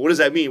this. Well, what does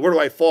that mean? Where do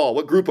I fall?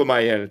 What group am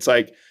I in? It's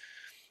like,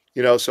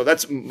 so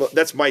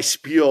that's my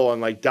spiel on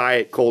like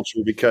diet culture,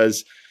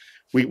 because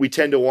we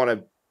tend to want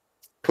to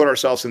put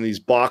ourselves in these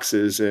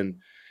boxes. And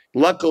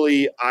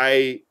luckily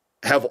I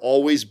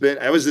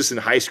was this in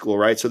high school,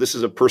 right? So this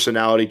is a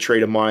personality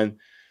trait of mine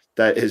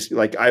that is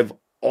like, I've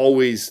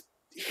always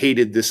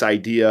hated this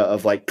idea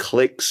of like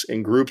cliques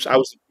and groups. I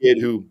was a kid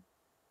who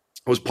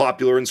was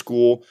popular in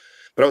school,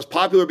 but I was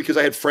popular because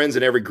I had friends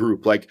in every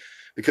group, like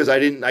because I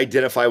didn't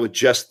identify with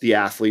just the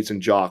athletes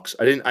and jocks.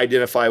 I didn't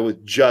identify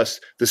with just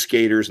the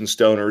skaters and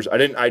stoners. I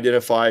didn't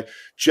identify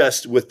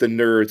just with the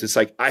nerds. It's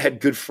like I had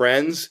good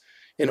friends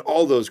in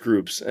all those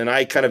groups, and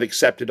I kind of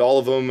accepted all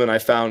of them, and I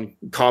found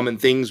common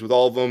things with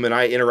all of them, and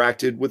I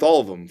interacted with all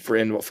of them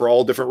for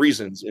all different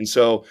reasons. And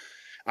so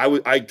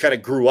I kind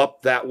of grew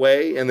up that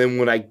way. And then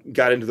when I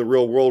got into the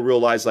real world,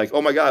 realized like,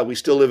 oh my God, we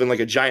still live in like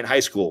a giant high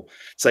school.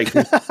 It's like,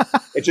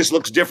 it just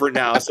looks different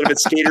now. Instead of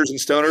it's skaters and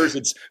stoners,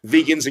 it's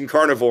vegans and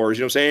carnivores,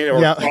 you know what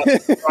I'm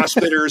saying? Or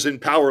crossfitters and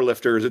power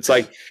lifters. It's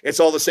like, it's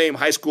all the same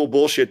high school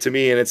bullshit to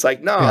me. And it's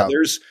like, no,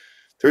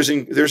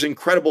 there's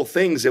incredible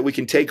things that we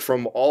can take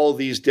from all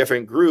these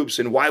different groups.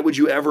 And why would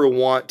you ever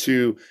want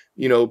to,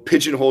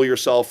 pigeonhole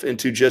yourself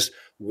into just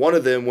one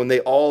of them when they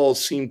all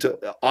seem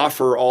to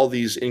offer all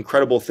these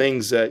incredible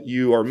things that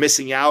you are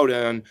missing out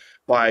on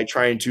by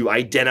trying to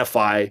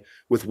identify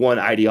with one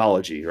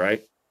ideology,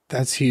 right?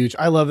 That's huge.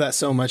 I love that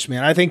so much,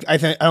 man. I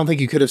don't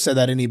think you could have said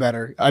that any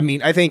better. I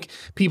mean, I think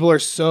people are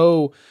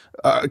so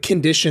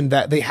conditioned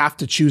that they have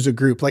to choose a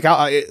group. Like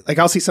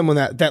I'll see someone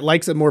that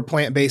likes a more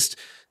plant-based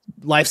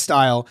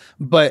lifestyle,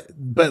 but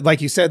like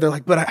you said, they're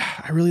like, but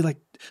I really like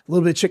a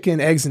little bit of chicken,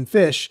 eggs, and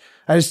fish.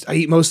 I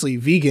eat mostly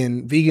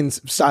vegan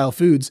style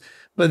foods.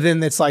 But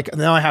then it's like,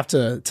 now I have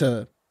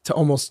to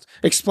almost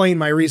explain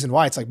my reason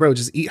why. It's like, bro,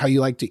 just eat how you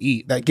like to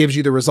eat. That gives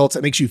you the results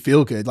that makes you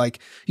feel good. Like,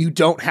 you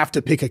don't have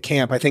to pick a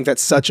camp. I think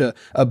that's such a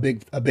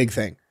big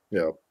thing.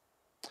 Yeah.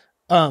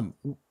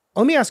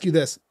 Let me ask you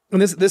this.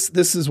 And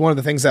this is one of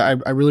the things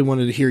that I really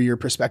wanted to hear your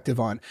perspective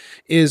on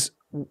is,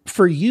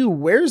 for you,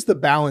 where's the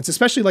balance,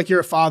 especially like you're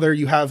a father,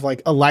 you have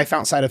like a life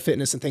outside of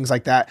fitness and things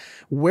like that.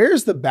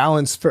 Where's the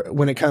balance for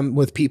when it comes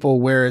with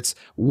people where it's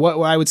what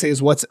I would say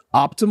is what's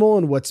optimal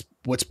and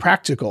what's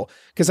practical?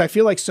 Because I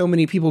feel like so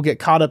many people get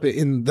caught up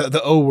in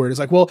the O word. It's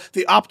like, well,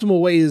 the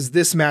optimal way is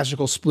this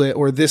magical split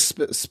or this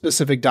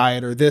specific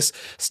diet or this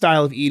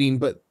style of eating.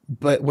 But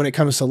when it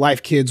comes to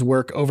life, kids,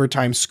 work,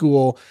 overtime,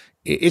 school,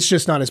 it's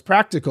just not as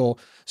practical.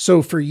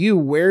 So for you,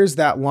 where's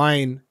that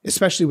line,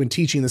 especially when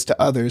teaching this to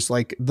others,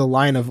 like the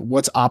line of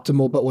what's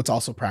optimal, but what's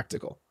also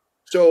practical?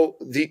 So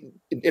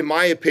in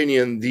my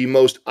opinion, the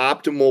most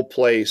optimal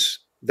place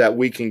that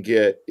we can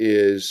get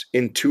is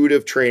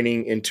intuitive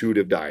training,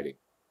 intuitive dieting.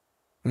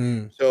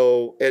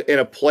 So in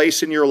a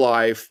place in your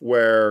life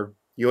where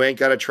you ain't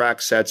got to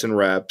track sets and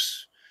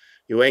reps,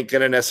 you ain't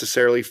going to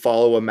necessarily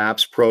follow a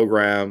MAPS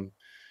program,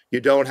 You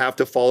don't have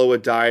to follow a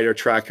diet or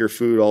track your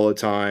food all the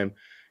time.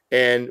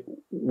 And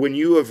when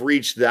you have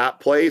reached that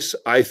place,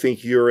 I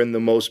think you're in the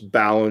most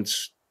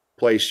balanced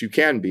place you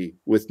can be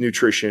with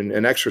nutrition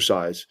and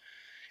exercise.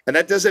 And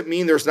that doesn't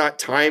mean there's not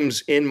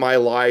times in my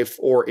life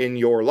or in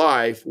your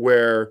life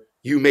where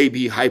you may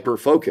be hyper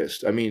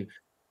focused. I mean,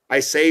 I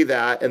say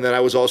that, and then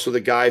I was also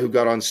the guy who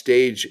got on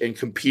stage and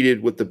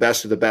competed with the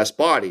best of the best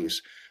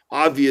bodies.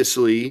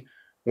 Obviously,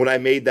 when I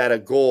made that a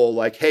goal,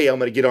 like, hey, I'm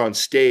going to get on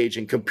stage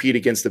and compete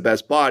against the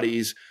best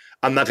bodies,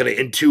 I'm not going to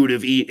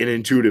intuitive eat and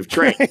intuitive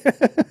train.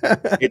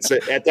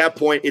 At that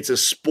point, it's a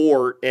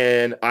sport,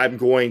 and I'm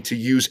going to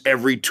use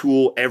every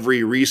tool,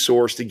 every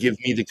resource to give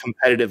me the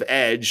competitive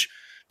edge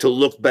to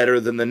look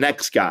better than the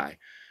next guy.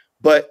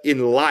 But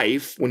in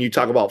life, when you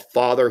talk about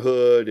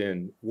fatherhood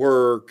and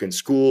work and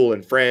school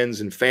and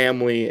friends and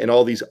family and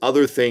all these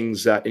other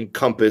things that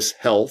encompass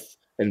health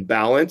and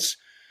balance,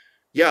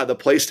 yeah, the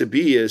place to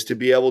be is to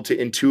be able to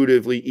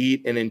intuitively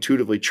eat and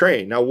intuitively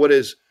train. Now, what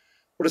does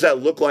that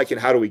look like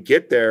and how do we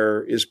get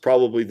there is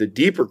probably the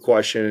deeper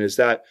question. Is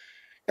that,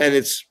 and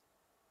it's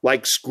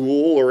like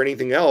school or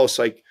anything else,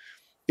 like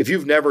if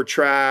you've never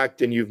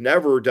tracked and you've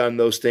never done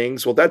those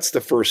things, well, that's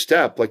the first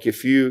step. Like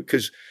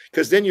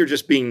because then you're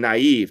just being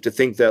naive to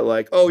think that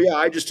like, oh yeah,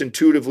 I just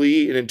intuitively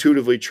eat and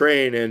intuitively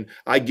train and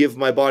I give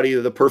my body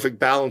the perfect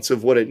balance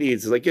of what it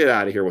needs. It's like, get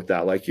out of here with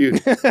that. Like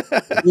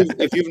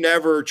if you've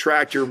never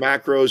tracked your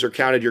macros or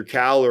counted your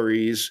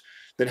calories,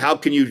 then how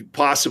can you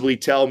possibly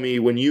tell me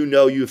when you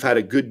know you've had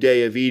a good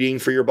day of eating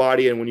for your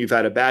body and when you've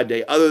had a bad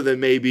day, other than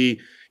maybe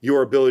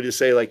your ability to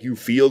say like you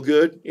feel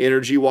good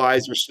energy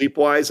wise or sleep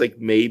wise, like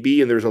maybe,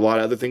 and there's a lot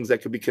of other things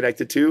that could be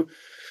connected to.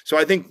 So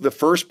I think the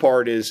first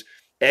part is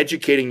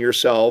educating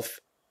yourself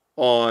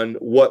on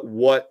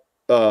what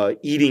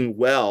eating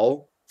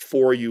well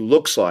for you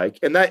looks like.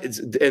 And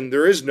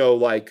there is no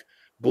like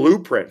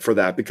blueprint for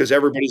that because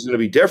everybody's going to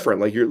be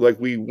different. Like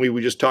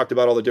we just talked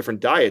about all the different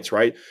diets,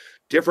 right?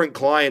 Different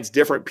clients,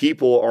 different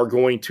people are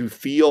going to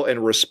feel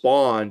and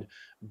respond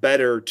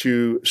better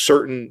to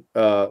certain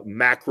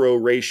macro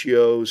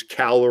ratios,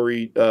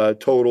 calorie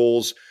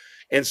totals.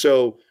 And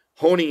so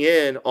honing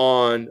in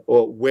on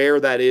where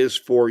that is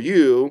for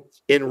you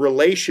in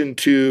relation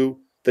to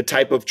the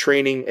type of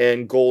training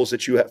and goals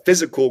that you have,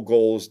 physical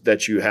goals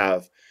that you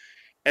have.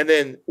 And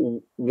then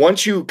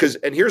once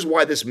and here's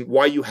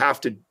why you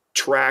have to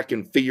track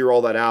and figure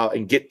all that out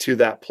and get to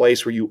that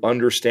place where you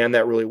understand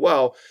that really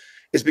well,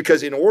 is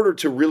because in order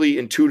to really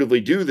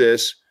intuitively do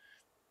this,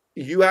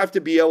 you have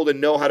to be able to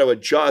know how to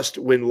adjust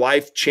when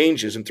life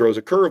changes and throws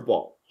a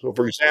curveball. So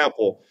for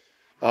example,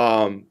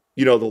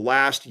 the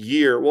last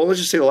year, well, let's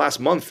just say the last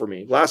month for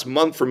me,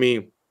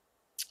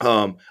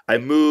 I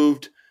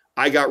moved,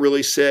 I got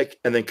really sick.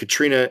 And then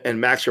Katrina and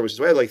Max was,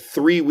 I had like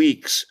 3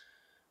 weeks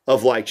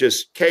of like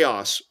just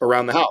chaos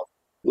around the house,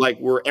 like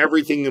where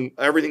everything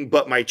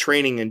but my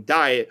training and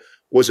diet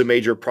was a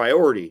major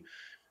priority.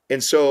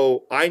 And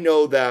so I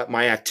know that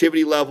my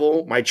activity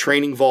level, my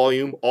training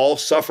volume all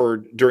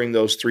suffered during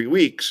those 3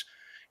 weeks.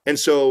 And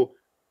so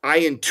I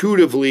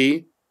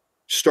intuitively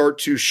start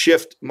to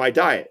shift my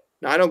diet.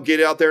 Now, I don't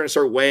get out there and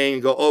start weighing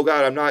and go, oh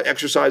God, I'm not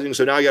exercising.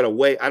 So now I got to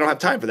weigh. I don't have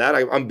time for that.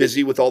 I'm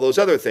busy with all those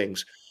other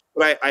things.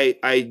 But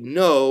I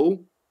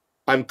know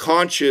I'm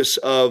conscious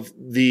of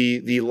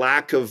the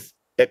lack of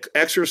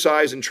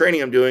exercise and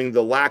training I'm doing,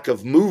 the lack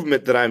of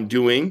movement that I'm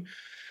doing,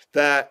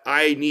 that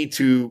I need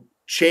to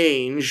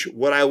change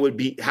how I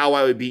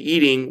would be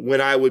eating when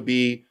I would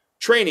be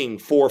training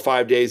 4 or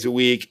 5 days a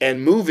week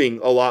and moving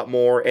a lot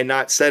more and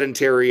not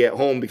sedentary at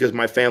home because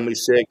my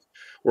family's sick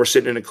or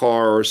sitting in a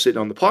car or sitting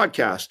on the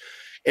podcast.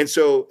 And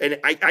so, and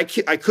I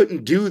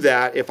couldn't do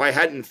that if I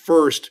hadn't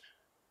first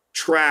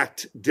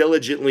tracked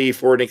diligently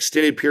for an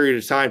extended period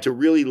of time to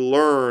really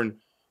learn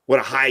what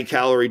a high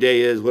calorie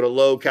day is, what a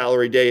low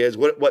calorie day is,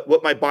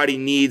 what my body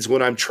needs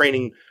when I'm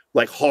training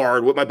like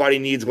hard, what my body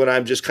needs when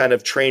I'm just kind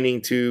of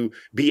training to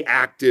be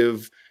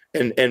active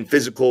and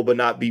physical, but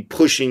not be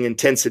pushing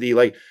intensity.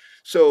 Like,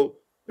 so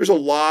there's a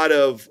lot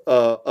of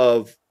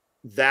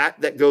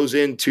that goes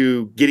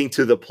into getting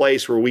to the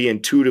place where we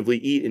intuitively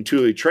eat,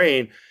 intuitively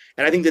train.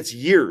 And I think that's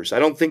years. I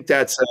don't think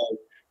that's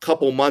a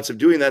couple months of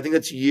doing that. I think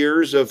that's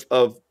years of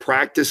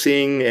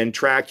practicing and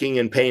tracking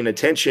and paying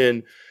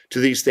attention to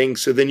these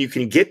things. So then you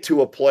can get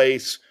to a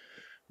place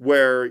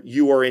where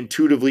you are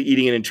intuitively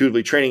eating and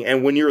intuitively training.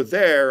 And when you're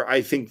there,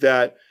 I think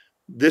that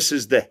this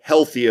is the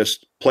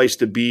healthiest place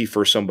to be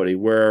for somebody,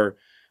 where,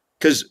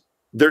 because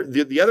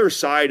the other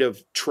side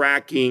of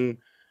tracking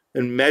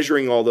and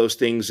measuring all those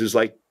things is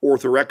like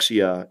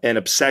orthorexia and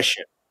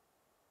obsession.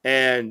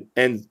 And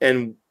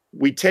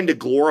we tend to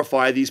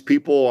glorify these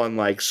people on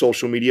like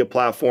social media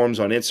platforms,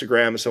 on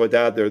Instagram and stuff like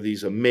that. They're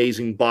these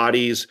amazing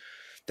bodies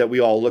that we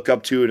all look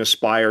up to and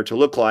aspire to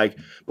look like.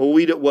 But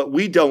what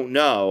we don't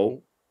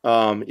know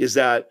is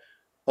that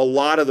a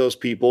lot of those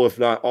people, if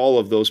not all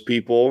of those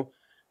people,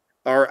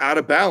 are out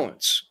of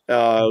balance.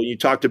 You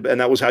talked about, and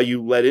that was how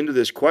you led into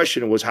this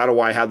question, was how do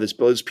I have this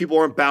balance? People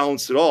aren't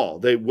balanced at all.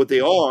 What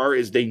they are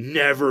is they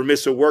never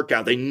miss a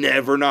workout. They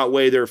never not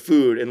weigh their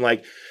food. And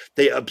like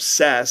they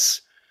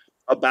obsess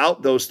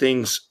about those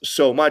things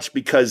so much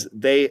because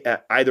they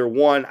either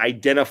one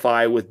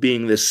identify with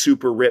being this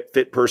super ripped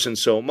fit person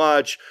so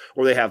much,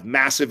 or they have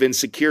massive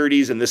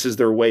insecurities and this is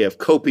their way of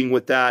coping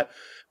with that.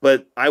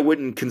 But I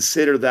wouldn't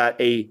consider that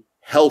a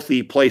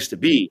healthy place to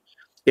be.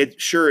 It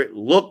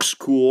looks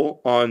cool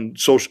on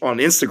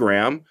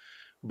Instagram,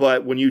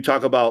 but when you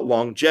talk about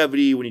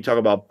longevity, when you talk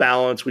about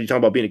balance, when you talk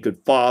about being a good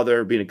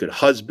father, being a good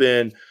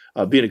husband,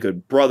 being a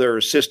good brother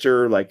or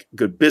sister, like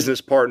good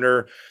business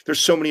partner, there's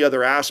so many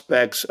other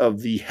aspects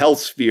of the health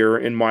sphere,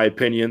 in my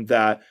opinion,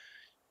 that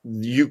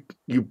you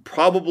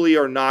probably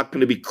are not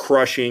going to be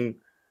crushing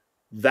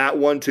that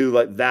one to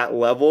like that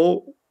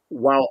level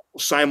while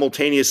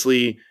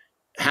simultaneously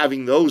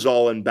having those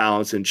all in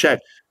balance and check.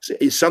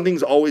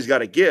 Something's always got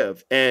to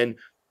give. And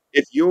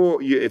if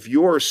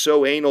you're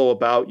so anal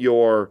about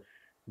your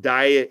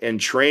diet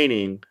and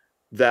training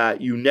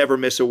that you never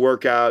miss a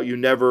workout, you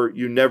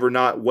never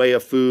not weigh a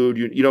food,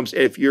 you know what I'm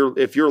saying?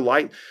 If you're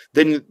like,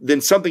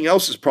 then something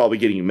else is probably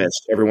getting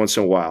missed every once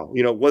in a while.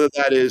 You know, whether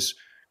that is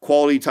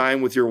quality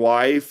time with your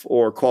wife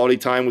or quality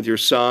time with your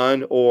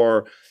son,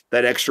 or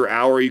that extra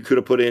hour you could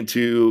have put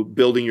into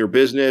building your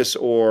business,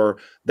 or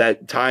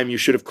that time you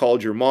should have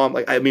called your mom.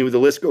 Like, I mean, the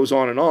list goes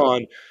on and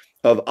on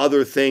of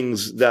other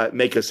things that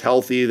make us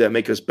healthy, that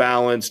make us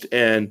balanced.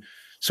 And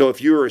so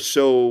if you are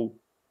so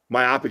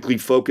myopically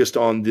focused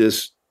on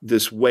this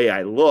way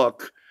I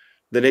look,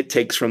 then it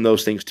takes from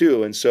those things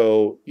too. And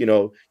so, you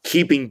know,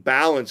 keeping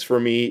balance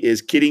for me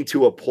is getting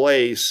to a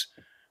place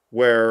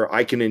where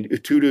I can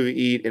intuitively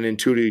eat and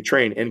intuitively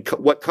train. And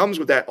what comes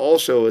with that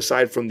also,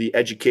 aside from the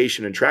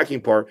education and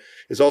tracking part,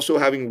 is also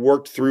having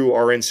worked through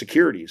our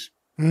insecurities.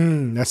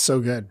 That's so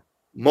good.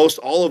 Most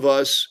all of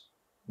us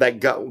that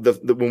got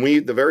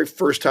the very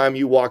first time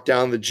you walked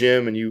down the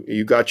gym and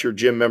you got your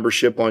gym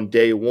membership on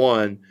day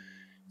one,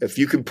 if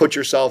you can put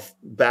yourself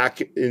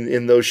back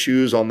in those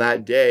shoes on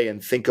that day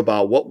and think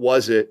about what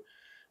was it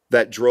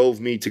that drove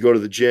me to go to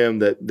the gym,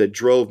 that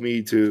drove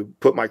me to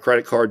put my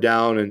credit card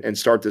down and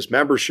start this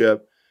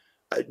membership,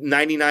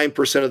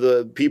 99% of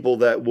the people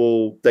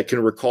that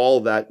can recall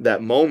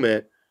that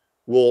moment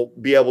will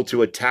be able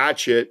to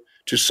attach it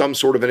to some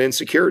sort of an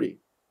insecurity.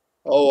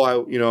 Oh,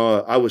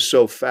 I was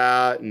so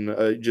fat, and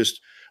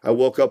I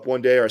woke up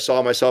one day, or I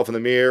saw myself in the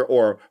mirror,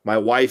 or my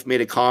wife made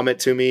a comment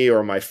to me,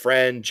 or my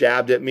friend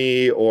jabbed at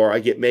me, or I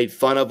get made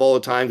fun of all the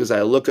time because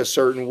I look a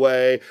certain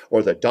way,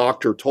 or the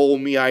doctor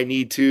told me I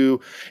need to.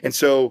 And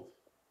so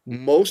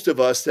most of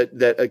us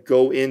that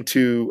go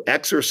into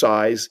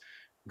exercise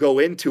go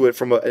into it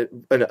from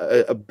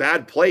a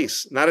bad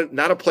place, not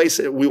a place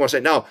that we want to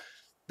say, now,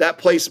 that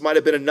place might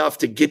have been enough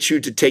to get you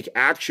to take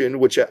action,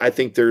 which I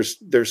think there's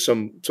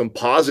some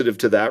positive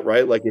to that,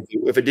 right? Like if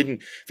you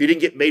didn't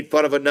get made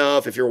fun of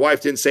enough, if your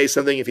wife didn't say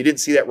something, if you didn't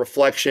see that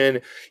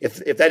reflection,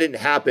 if that didn't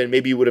happen,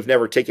 maybe you would have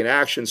never taken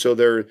action.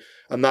 So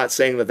I'm not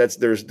saying that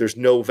there's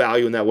no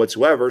value in that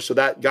whatsoever. So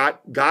that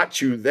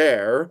got you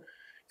there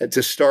and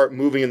to start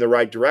moving in the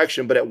right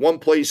direction. But at one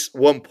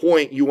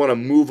point, you want to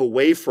move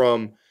away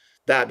from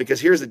that, because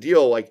here's the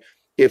deal: like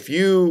if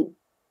you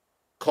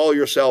call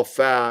yourself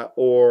fat,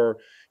 or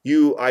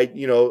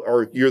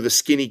or you're the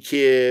skinny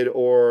kid,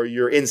 or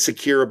you're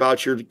insecure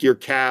about your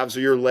calves or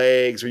your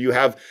legs, or you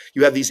have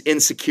these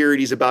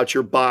insecurities about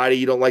your body.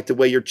 You don't like the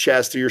way your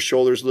chest or your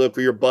shoulders look,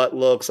 or your butt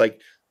looks, like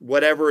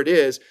whatever it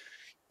is.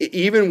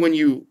 Even when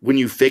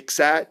you fix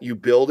that, you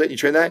build it, you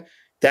train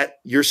that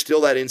you're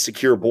still that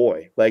insecure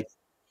boy. Like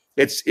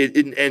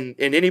and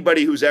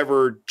anybody who's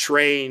ever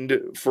trained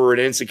for an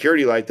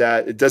insecurity like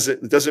that, it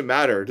doesn't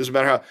matter. It doesn't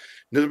matter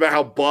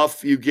how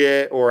buff you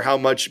get, or how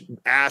much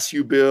ass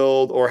you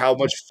build, or how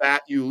much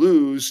fat you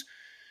lose.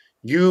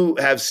 You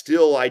have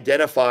still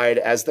identified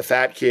as the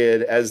fat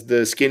kid, as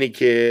the skinny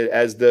kid,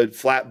 as the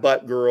flat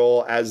butt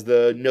girl, as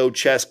the no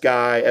chest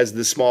guy, as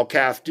the small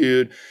calf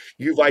dude.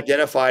 You've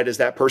identified as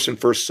that person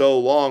for so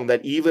long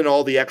that even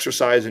all the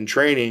exercise and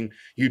training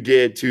you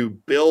did to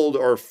build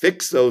or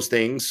fix those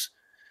things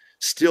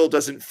still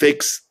doesn't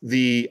fix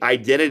the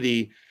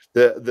identity,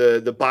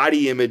 the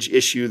body image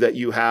issue that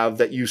you have,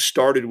 that you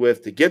started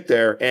with to get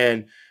there.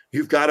 And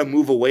you've got to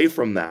move away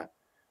from that.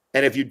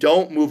 And if you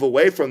don't move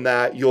away from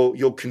that,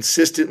 you'll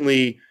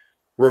consistently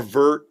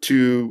revert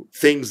to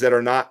things that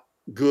are not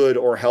good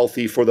or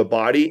healthy for the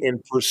body,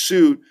 in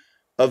pursuit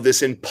of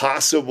this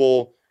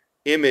impossible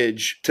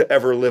image to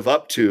ever live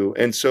up to.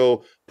 And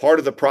so part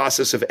of the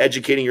process of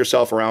educating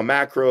yourself around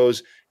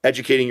macros,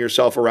 educating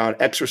yourself around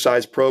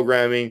exercise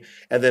programming,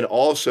 and then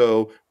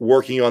also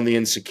working on the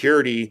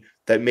insecurity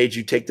that made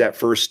you take that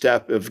first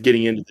step of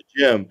getting into the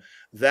gym,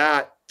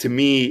 that to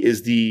me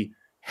is the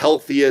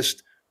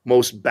healthiest,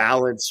 most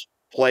balanced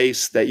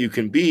place that you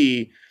can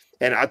be.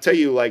 And I'll tell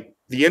you, like,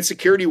 the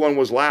insecurity one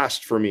was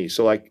last for me.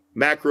 So like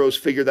macros,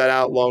 figured that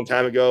out a long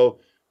time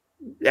ago.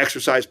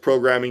 Exercise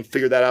programming,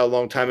 figured that out a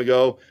long time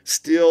ago.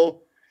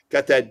 Still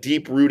got that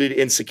deep rooted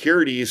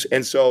insecurities.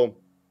 And so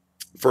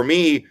for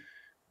me,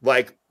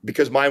 like,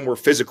 because mine were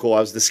physical. I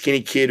was the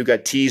skinny kid who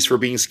got teased for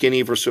being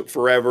skinny for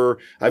forever.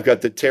 I've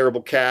got the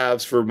terrible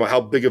calves for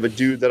how big of a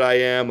dude that I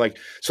am. Like,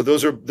 so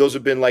those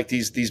have been like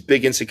these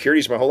big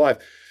insecurities my whole life.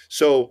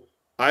 So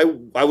I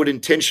would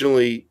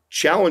intentionally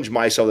challenge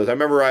myself. I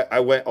remember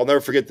I'll never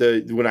forget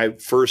when I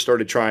first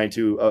started trying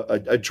to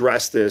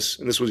address this,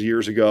 and this was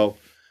years ago.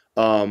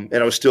 And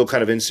I was still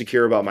kind of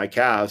insecure about my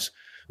calves.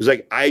 It was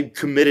like, I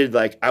committed,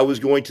 like I was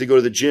going to go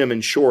to the gym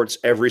in shorts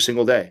every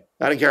single day.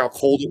 I didn't care how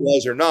cold it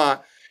was or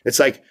not. It's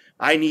like,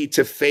 I need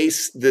to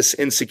face this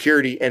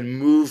insecurity and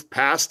move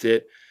past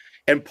it.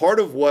 And part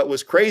of what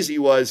was crazy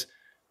was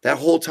that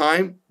whole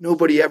time,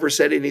 nobody ever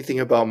said anything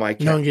about my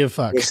calves. No one gave a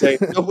fuck.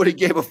 Nobody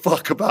gave a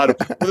fuck about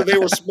them, whether they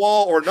were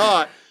small or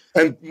not.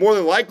 And more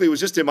than likely, it was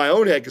just in my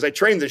own head because I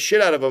trained the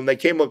shit out of them. They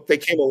came a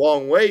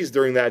long ways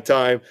during that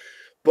time.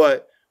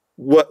 But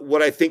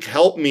what I think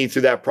helped me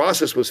through that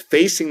process was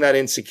facing that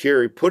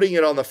insecurity, putting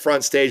it on the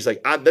front stage. Like,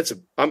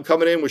 I'm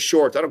coming in with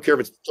shorts. I don't care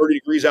if it's 30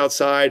 degrees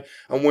outside.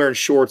 I'm wearing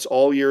shorts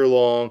all year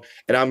long.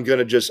 And I'm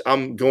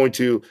going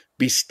to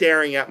be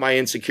staring at my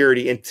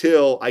insecurity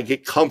until I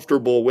get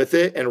comfortable with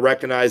it and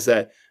recognize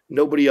that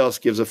nobody else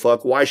gives a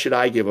fuck. Why should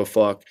I give a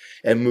fuck?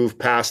 And move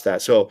past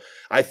that. So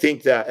I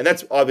think that, and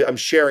that's obvious, I'm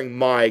sharing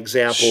my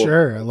example.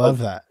 Sure. I love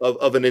that.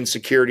 Of an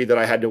insecurity that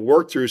I had to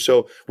work through.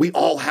 So we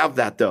all have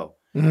that though.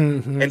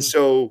 Mm-hmm. And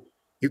so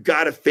you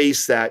got to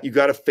face that. You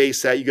got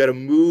to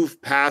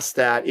move past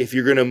that if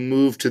you're going to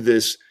move to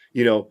this,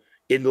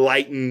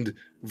 enlightened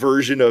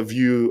version of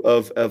you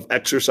of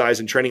exercise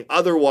and training.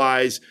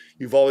 Otherwise,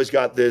 you've always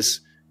got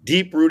this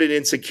deep-rooted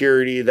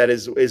insecurity that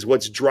is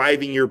what's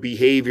driving your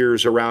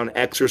behaviors around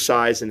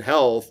exercise and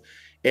health.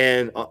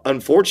 And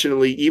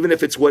unfortunately, even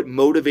if it's what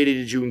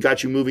motivated you and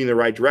got you moving in the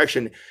right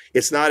direction,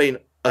 it's not an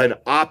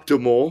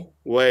optimal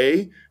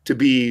way to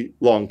be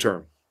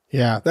long-term.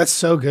 Yeah, that's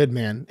so good,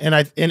 man. And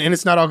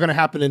it's not all going to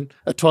happen in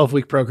a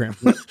 12-week program.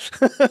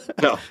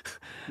 No.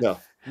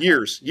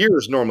 Years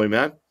normally,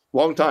 man.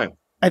 Long time.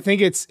 I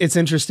think it's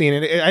interesting,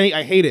 and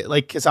I hate it,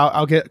 like, because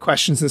I'll get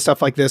questions and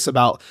stuff like this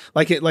about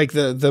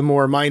the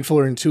more mindful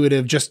or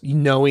intuitive, just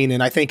knowing,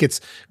 and I think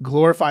it's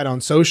glorified on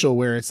social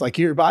where it's like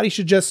your body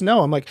should just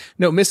know. I'm like,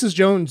 no, Mrs.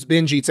 Jones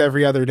binge eats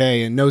every other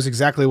day and knows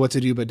exactly what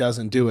to do but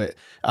doesn't do it,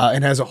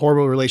 and has a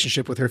horrible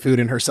relationship with her food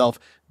and herself.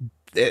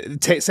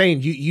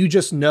 Saying you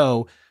just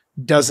know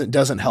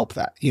doesn't help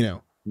that,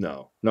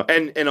 No.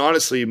 And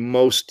honestly,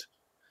 most.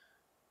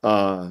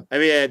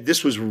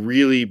 This was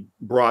really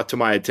brought to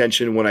my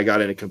attention when I got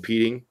into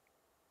competing.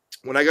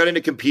 When I got into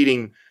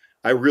competing,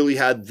 I really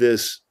had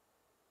this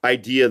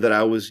idea that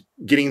I was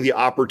getting the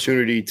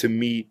opportunity to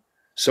meet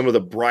some of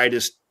the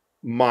brightest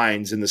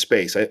minds in the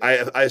space.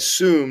 I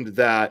assumed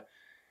that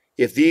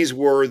if these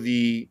were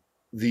the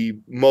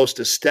most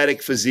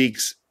aesthetic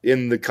physiques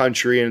in the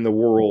country and in the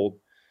world,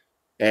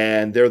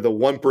 and they're the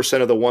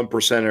 1% of the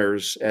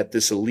 1%ers at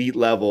this elite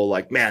level,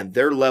 like, man,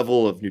 their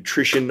level of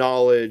nutrition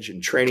knowledge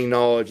and training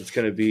knowledge, it's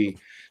going to be.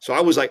 So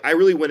I was like, I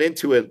really went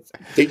into it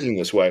thinking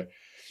this way.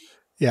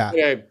 Yeah.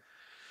 And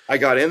I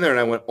got in there and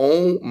I went,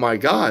 oh my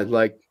God,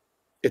 like,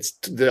 it's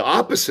the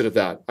opposite of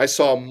that. I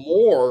saw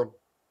more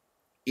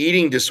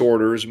eating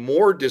disorders,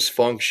 more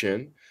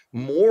dysfunction,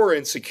 more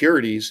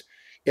insecurities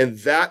in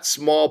that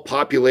small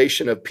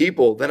population of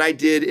people than I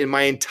did in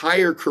my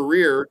entire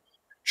career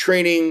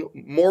training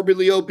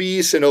morbidly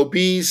obese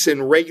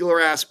and regular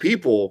ass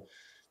people.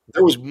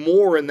 There was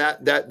more in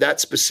that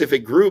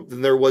specific group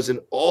than there was in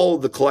all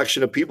the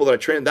collection of people that I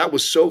trained. That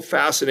was so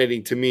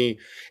fascinating to me.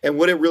 And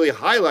what it really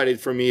highlighted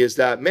for me is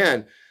that,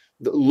 man,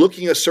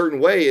 looking a certain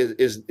way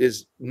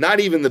is not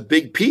even the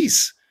big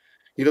piece.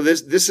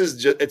 This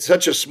is just, it's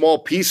such a small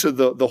piece of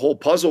the whole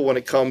puzzle when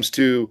it comes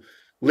to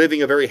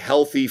living a very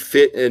healthy,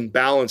 fit, and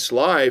balanced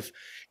life.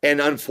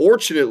 And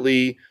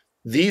unfortunately,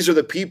 these are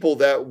the people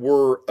that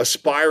we're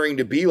aspiring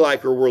to be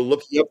like, or we're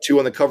looking up to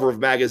on the cover of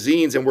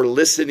magazines, and we're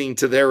listening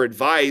to their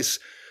advice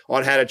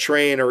on how to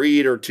train or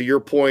eat, or to your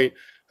point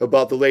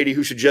about the lady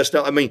who should just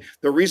know. I mean,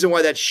 the reason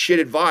why that's shit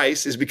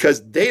advice is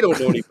because they don't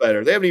know any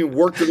better. They haven't even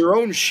worked with their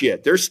own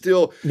shit. They're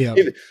still,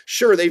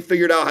 sure, they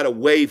figured out how to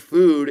weigh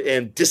food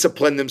and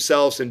discipline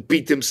themselves and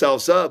beat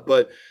themselves up,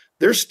 but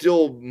they're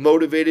still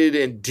motivated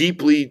and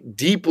deeply,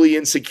 deeply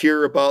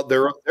insecure about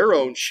their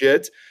own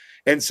shit.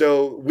 And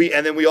so we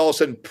all of a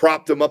sudden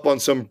prop them up on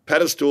some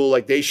pedestal,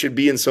 like they should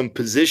be in some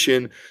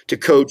position to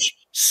coach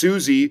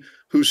Susie,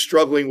 who's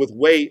struggling with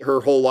weight her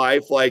whole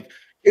life. Like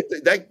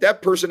that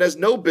person has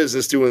no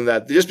business doing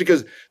that. Just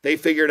because they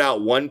figured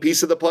out one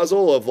piece of the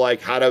puzzle of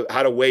like how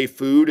to weigh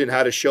food and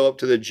how to show up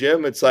to the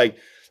gym. It's like,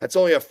 that's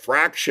only a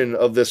fraction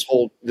of this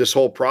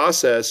whole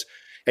process.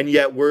 And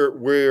yet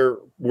we're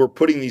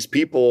putting these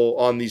people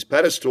on these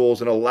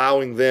pedestals and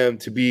allowing them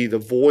to be the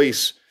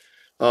voice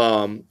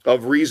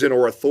of reason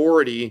or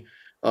authority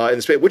in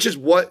the space, which is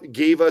what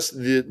gave us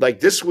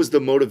this was the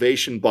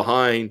motivation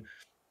behind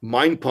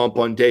Mind Pump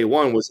on day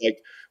one. Was like,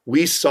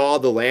 we saw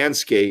the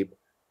landscape,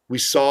 we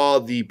saw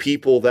the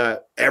people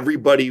that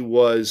everybody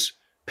was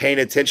paying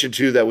attention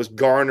to, that was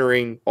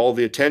garnering all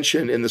the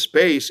attention in the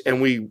space,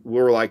 and we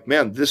were like,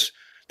 man, this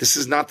this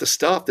is not the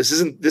stuff. This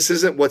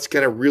isn't what's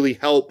going to really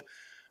help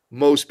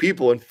most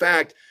people. In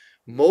fact,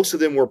 most of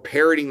them were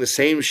parroting the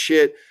same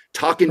shit,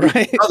 talking to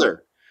each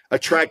other,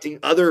 attracting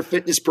other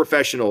fitness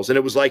professionals. And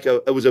it was like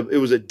it was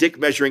a dick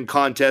measuring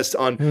contest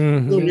on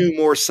who knew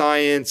more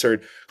science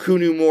or who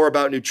knew more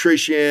about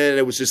nutrition. And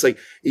it was just like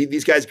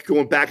these guys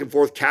going back and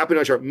forth, capping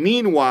on each other.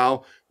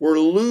 Meanwhile, we're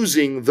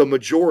losing the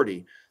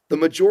majority. The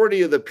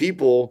majority of the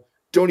people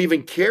don't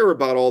even care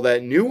about all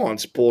that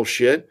nuanced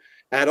bullshit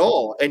at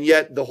all. And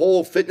yet the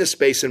whole fitness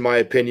space, in my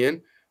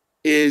opinion,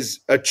 is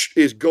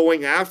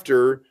going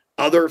after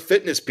other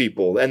fitness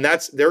people. And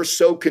they're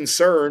so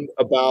concerned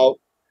about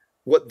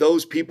what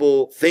those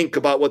people think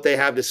about what they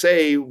have to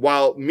say,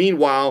 while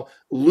meanwhile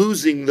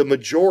losing the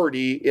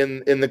majority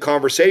in the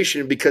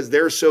conversation because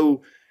they're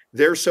so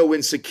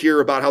insecure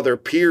about how their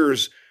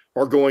peers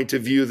are going to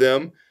view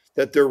them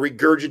that they're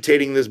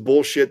regurgitating this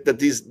bullshit that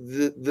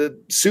the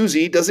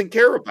Susie doesn't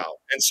care about.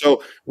 And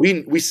so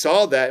we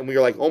saw that and we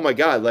were like, oh my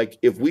God, like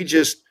if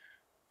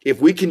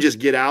we can just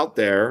get out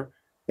there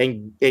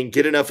and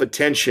get enough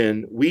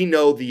attention, we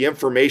know the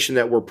information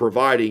that we're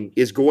providing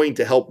is going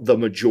to help the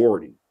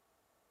majority.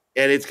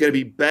 And it's going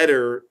to be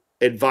better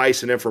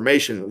advice and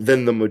information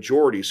than the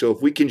majority. So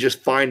if we can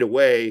just find a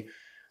way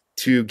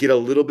to get a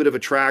little bit of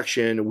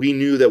attraction, we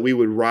knew that we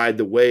would ride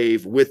the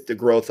wave with the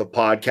growth of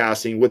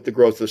podcasting, with the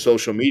growth of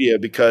social media,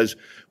 because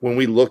when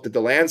we looked at the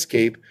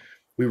landscape,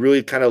 we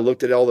really kind of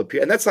looked at all the,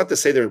 and that's not to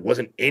say there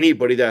wasn't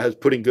anybody that has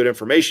putting good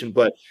information,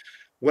 but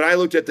when I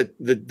looked at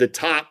the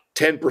top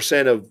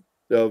 10%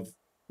 of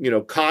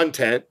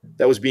content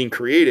that was being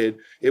created,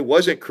 it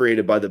wasn't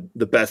created by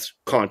the best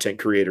content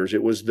creators.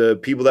 It was the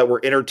people that were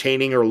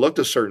entertaining or looked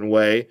a certain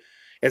way.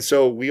 And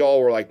so we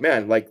all were like,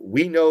 man, like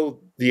we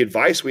know the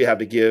advice we have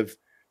to give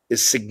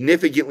is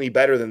significantly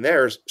better than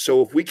theirs.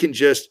 So if we can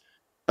just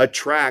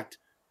attract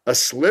a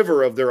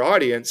sliver of their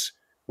audience,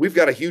 we've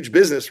got a huge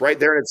business right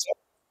there in itself.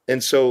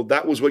 And so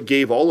that was what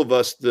gave all of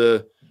us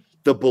the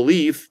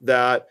belief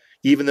that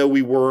even though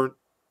we weren't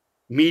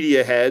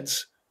media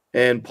heads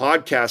and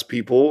podcast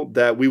people,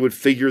 that we would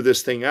figure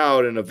this thing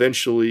out and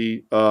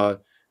eventually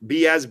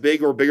be as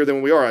big or bigger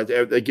than we are.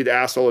 I get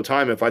asked all the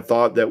time if I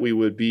thought that we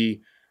would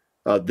be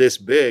this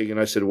big. And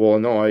I said, well,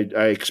 no,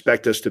 I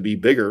expect us to be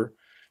bigger.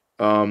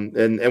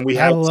 And we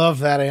have. I love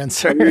that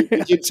answer. We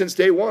did since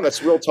day one.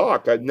 That's real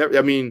talk.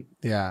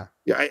 Yeah.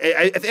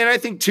 I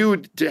think too,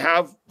 to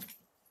have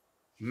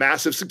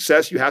massive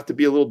success, you have to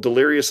be a little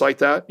delirious like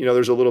that.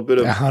 There's a little bit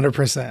of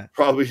 100%.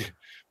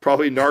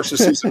 Probably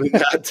narcissism in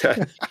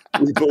that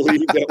we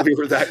believe that we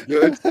were that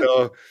good.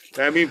 So,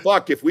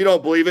 fuck, if we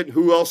don't believe it,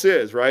 who else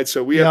is, right?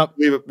 So we have to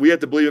believe it. We have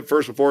to believe it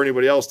first before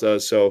anybody else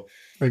does. So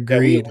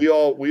agreed.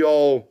 Yeah, we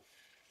all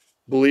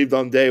believed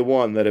on day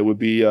one that it would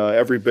be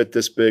every bit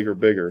this big or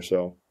bigger.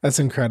 So that's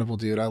incredible,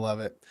 dude. I love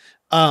it.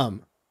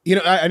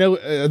 I know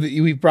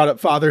we've brought up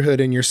fatherhood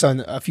and your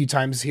son a few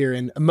times here,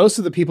 and most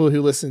of the people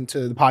who listen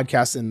to the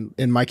podcast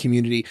in my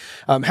community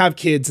have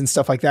kids and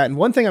stuff like that. And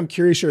one thing I'm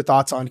curious your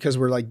thoughts on, because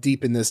we're like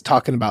deep in this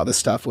talking about this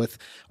stuff with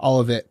all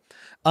of it.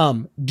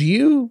 Do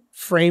you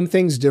frame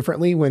things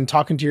differently when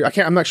talking to I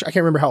can't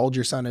remember how old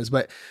your son is,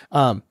 but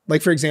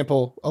like for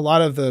example, a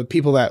lot of the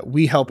people that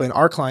we help in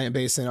our client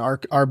base and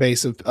our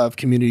base of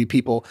community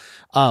people,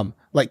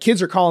 like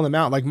kids are calling them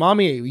out like,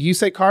 mommy, you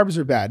say carbs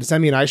are bad. Does that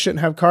mean I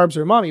shouldn't have carbs?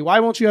 Or mommy, why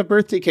won't you have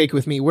birthday cake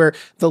with me? Where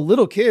the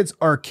little kids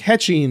are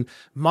catching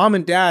mom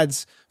and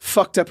dad's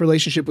fucked up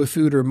relationship with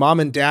food, or mom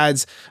and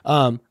dad's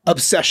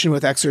obsession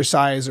with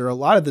exercise, or a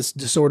lot of this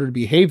disordered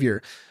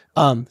behavior.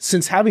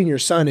 Since having your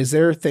son, is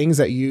there things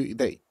that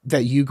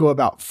you go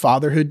about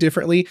fatherhood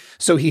differently,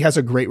 so he has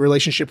a great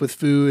relationship with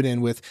food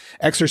and with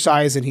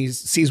exercise, and he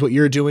sees what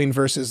you're doing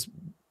versus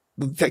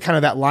that kind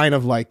of that line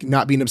of like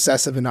not being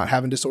obsessive and not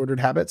having disordered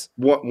habits?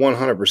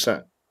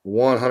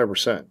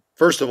 100%.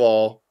 First of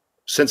all,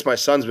 since my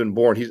son's been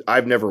born,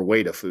 I've never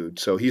weighed a food,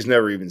 so he's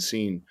never even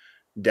seen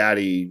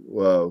daddy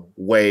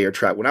weigh or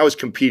track. When I was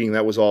competing,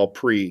 that was all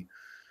pre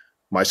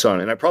my son,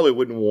 and I probably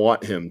wouldn't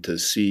want him to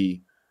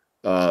see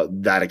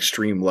that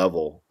extreme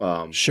level.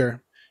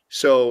 Sure.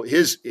 So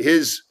he's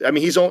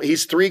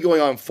 3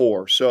 going on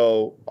 4.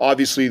 So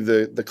obviously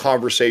the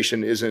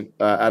conversation isn't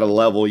at a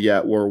level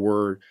yet where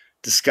we're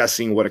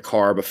discussing what a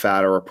carb, a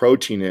fat, or a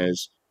protein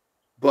is.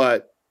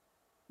 But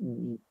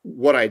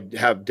what I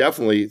have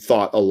definitely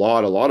thought a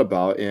lot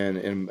about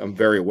and I'm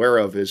very aware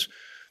of is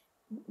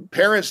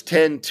parents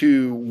tend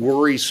to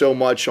worry so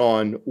much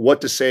on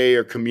what to say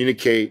or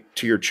communicate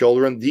to your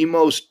children. The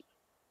most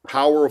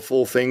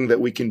powerful thing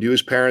that we can do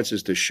as parents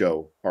is to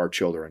show our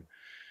children.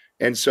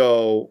 And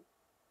so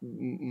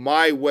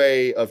my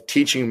way of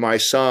teaching my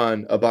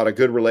son about a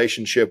good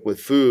relationship with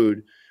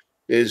food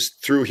is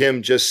through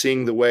him just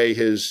seeing the way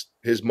his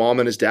mom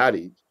and his dad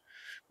eat.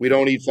 We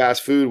don't eat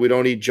fast food. We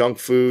don't eat junk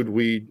food.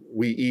 We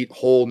eat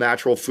whole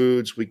natural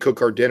foods. We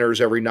cook our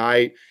dinners every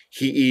night.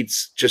 He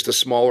eats just a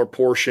smaller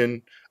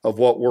portion of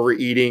what we're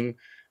eating.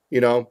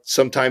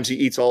 Sometimes he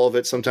eats all of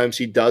it. Sometimes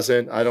he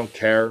doesn't. I don't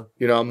care.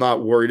 I'm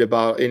not worried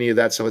about any of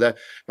that. Some of that.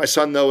 My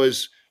son, though,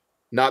 is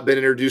not been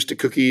introduced to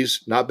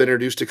cookies, not been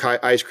introduced to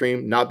ice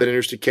cream, not been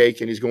introduced to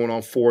cake, and he's going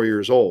on 4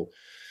 years old.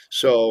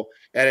 So,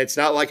 and it's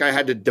not like I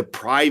had to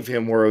deprive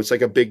him where it's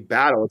like a big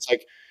battle. It's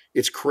like,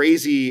 it's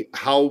crazy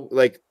how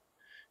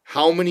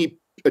many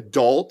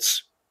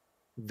adults,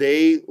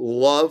 they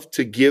love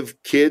to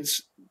give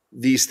kids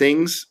these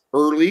things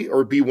early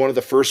or be one of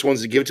the first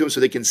ones to give it to them so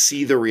they can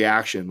see the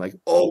reaction. Like,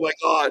 oh my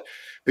God,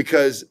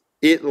 because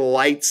it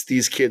lights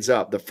these kids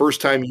up. The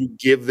first time you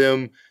give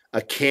them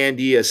a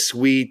candy, a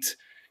sweet,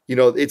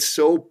 it's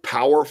so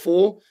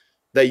powerful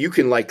that you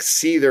can like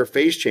see their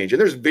face change. And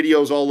there's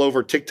videos all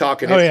over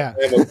TikTok and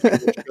Instagram of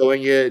people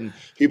showing it and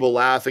people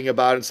laughing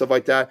about it and stuff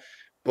like that.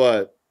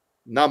 But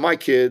not my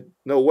kid.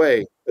 No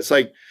way. It's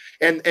like,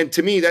 and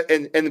to me that,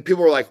 and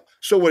people are like,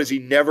 so what, is he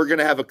never going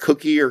to have a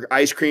cookie or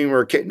ice cream or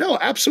a cake? No,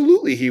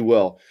 absolutely he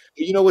will.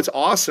 What's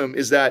awesome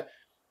is that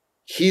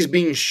he's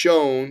being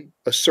shown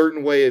a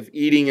certain way of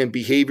eating and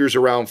behaviors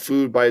around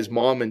food by his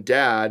mom and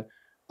dad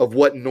of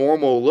what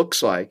normal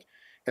looks like.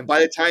 And by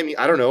the time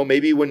I don't know,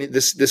 maybe when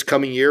this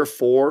coming year,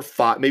 4,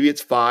 5, maybe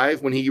it's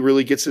 5, when he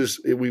really gets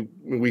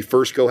we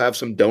first go have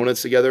some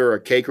donuts together or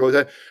a cake or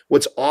that.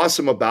 What's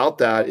awesome about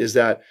that is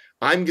that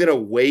I'm going to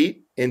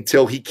wait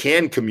until he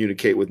can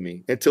communicate with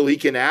me, until he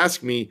can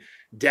ask me,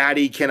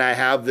 Daddy, can I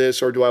have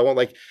this? Or do I want,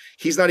 like,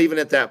 he's not even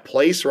at that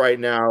place right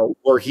now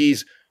where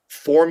he's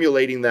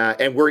formulating that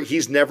and where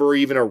he's never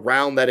even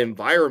around that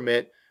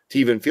environment to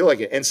even feel like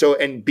it. And so,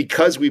 and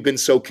because we've been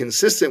so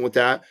consistent with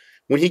that,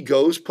 when he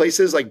goes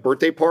places like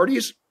birthday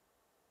parties,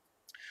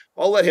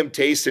 I'll let him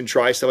taste and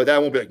try stuff like that. I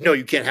won't be like, no,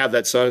 you can't have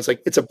that, son. It's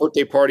like, it's a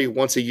birthday party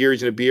once a year.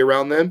 He's going to be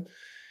around them.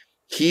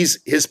 His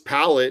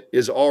palate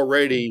is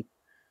already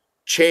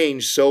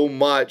changed so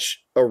much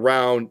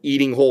around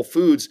eating whole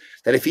foods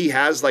that if he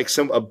has like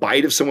a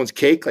bite of someone's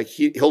cake, like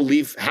he'll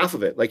leave half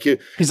of it. Like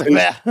he's like,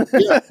 yeah,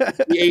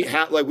 he ate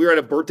half. Like we were at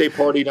a birthday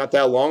party not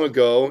that long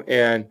ago,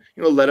 and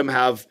let him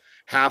have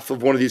half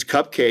of one of these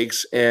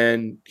cupcakes,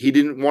 and he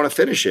didn't want to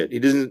finish it. He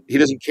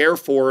doesn't care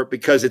for it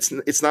because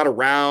it's not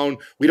around.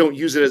 We don't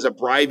use it as a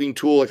bribing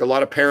tool. Like a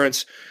lot of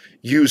parents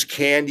use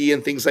candy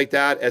and things like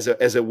that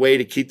as a way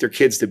to keep their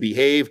kids to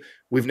behave.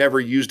 We've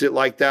never used it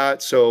like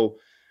that. So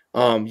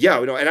and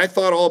I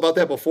thought all about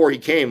that before he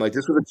came. Like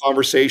this was a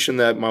conversation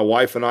that my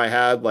wife and I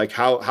had, like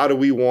how do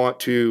we want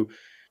to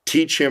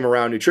teach him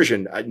around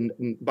nutrition?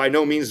 By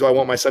no means do I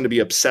want my son to be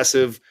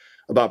obsessive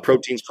about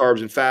proteins, carbs,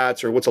 and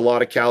fats, or what's a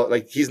lot of calories.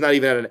 Like he's not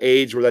even at an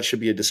age where that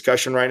should be a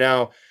discussion right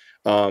now.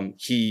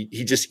 He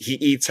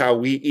eats how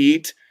we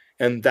eat,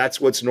 and that's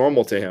what's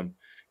normal to him.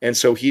 And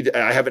so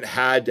I haven't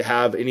had to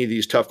have any of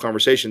these tough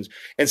conversations.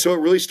 And so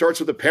it really starts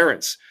with the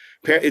parents.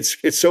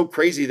 It's so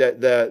crazy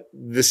that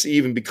this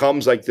even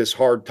becomes like this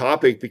hard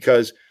topic,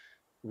 because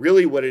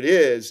really what it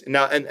is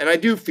now, and I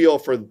do feel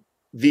for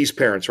these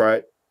parents,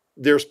 right?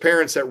 There's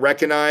parents that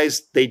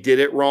recognize they did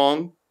it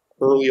wrong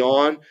early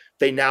on.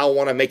 They now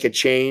want to make a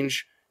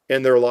change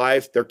in their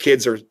life. Their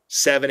kids are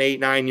 7, 8,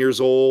 9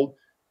 years old,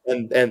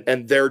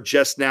 and they're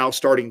just now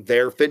starting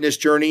their fitness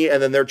journey,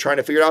 and then they're trying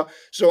to figure it out.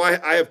 So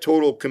I have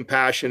total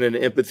compassion and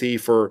empathy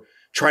for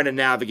trying to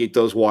navigate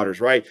those waters,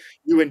 right?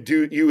 You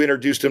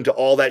introduced them to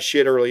all that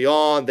shit early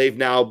on. They've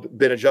now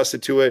been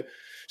adjusted to it.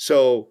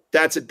 So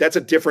that's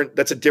a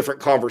different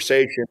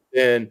conversation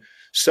than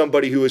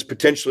somebody who is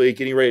potentially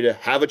getting ready to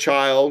have a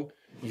child.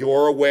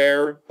 You're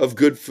aware of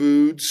good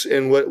foods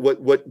and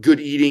what good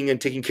eating and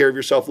taking care of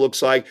yourself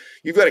looks like.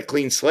 You've got a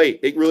clean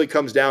slate. It really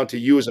comes down to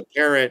you as a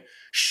parent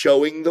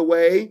showing the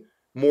way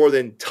more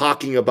than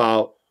talking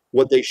about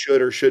what they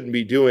should or shouldn't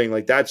be doing.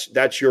 Like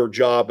that's your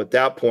job at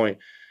that point.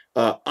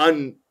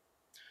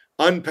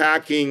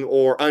 Unpacking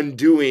or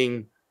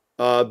undoing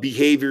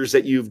behaviors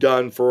that you've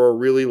done for a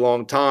really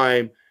long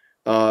time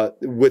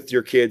with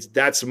your kids,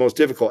 that's the most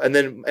difficult.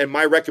 And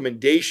my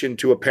recommendation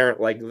to a parent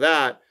like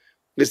that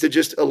is to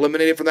just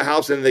eliminate it from the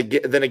house, and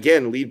then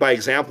again, lead by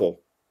example.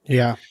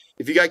 Yeah.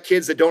 If you got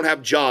kids that don't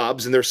have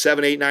jobs and they're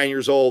 7, 8, 9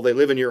 years old, they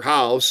live in your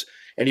house,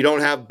 and you don't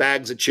have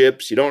bags of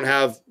chips, you don't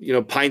have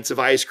pints of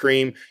ice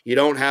cream, you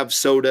don't have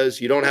sodas,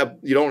 you don't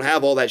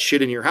have all that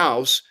shit in your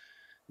house,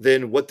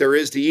 then what there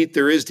is to eat,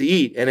 there is to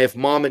eat. And if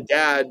mom and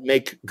dad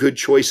make good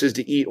choices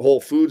to eat whole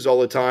foods all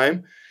the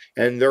time,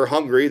 and they're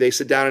hungry, they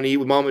sit down and eat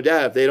with mom and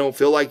dad. If they don't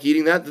feel like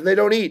eating that, then they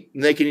don't eat.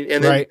 And they can eat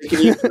when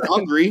they're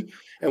hungry.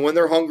 And when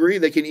they're hungry,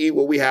 they can eat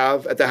what we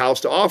have at the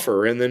house to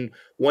offer. And then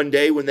one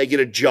day when they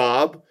get a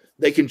job,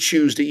 they can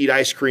choose to eat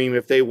ice cream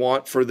if they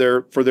want for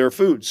their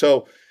food.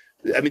 So,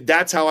 I mean,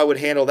 that's how I would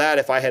handle that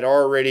if I had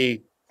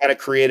already kind of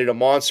created a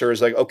monster.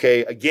 Is like,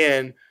 okay,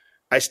 again,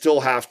 I still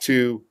have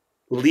to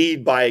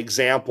lead by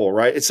example,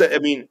 right?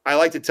 I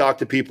like to talk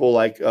to people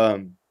like,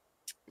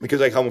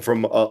 because I come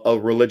from a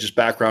religious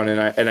background,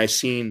 and I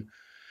seen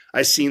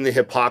the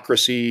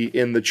hypocrisy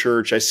in the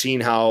church. I seen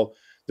how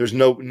there's I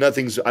don't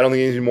think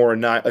anything more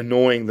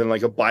annoying than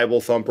like a Bible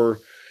thumper.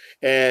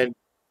 And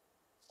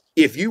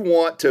if you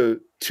want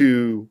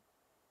to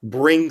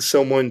bring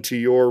someone to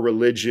your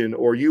religion,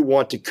 or you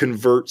want to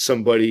convert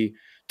somebody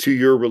to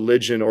your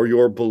religion or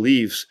your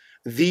beliefs,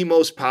 the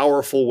most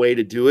powerful way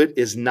to do it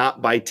is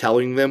not by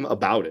telling them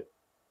about it.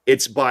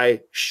 It's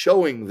by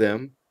showing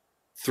them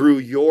through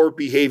your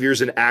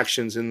behaviors and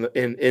actions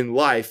in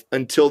life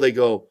until they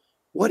go,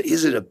 what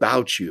is it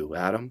about you,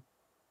 Adam?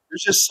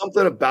 There's just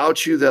something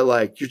about you that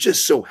like, you're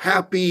just so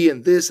happy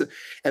and this,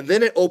 and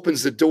then it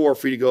opens the door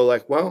for you to go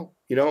like, well,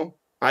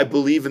 I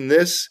believe in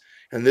this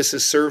and this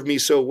has served me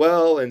so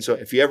well. And so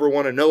if you ever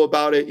want to know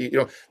about it,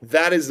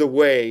 that is the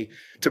way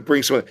to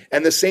bring someone.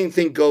 And the same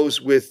thing goes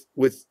with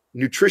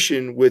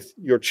nutrition with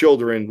your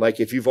children. Like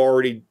if you've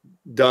already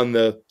done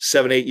the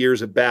 7-8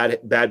 years of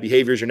bad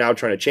behaviors, you're now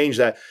trying to change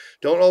that.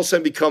 Don't all of a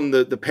sudden become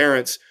the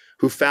parents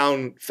who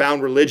found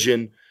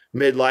religion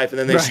midlife, and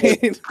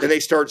then they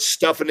start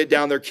stuffing it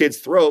down their kid's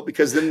throat,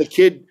 because then the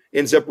kid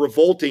ends up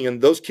revolting,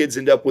 and those kids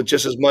end up with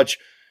just as much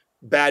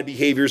bad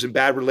behaviors and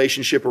bad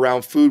relationship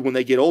around food when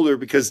they get older,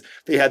 because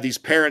they had these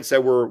parents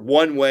that were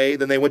one way,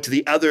 then they went to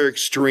the other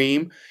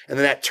extreme, and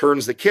then that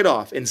turns the kid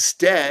off.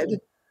 Instead,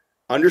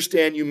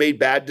 understand you made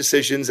bad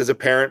decisions as a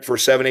parent for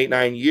 7, 8,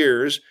 9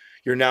 years.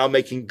 You're now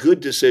making good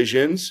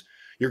decisions.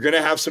 You're going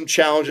to have some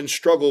challenge and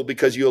struggle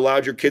because you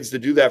allowed your kids to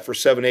do that for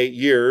 7, 8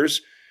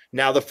 years.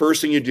 Now, the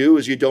first thing you do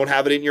is you don't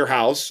have it in your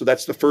house. So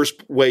that's the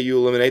first way you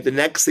eliminate. The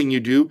next thing you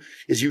do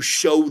is you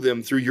show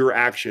them through your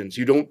actions.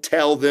 You don't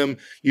tell them.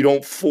 You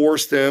don't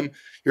force them.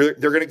 They're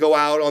going to go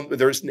out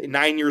they're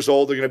 9 years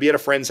old. They're going to be at a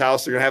friend's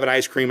house. They're going to have an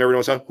ice cream every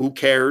once in a while. Who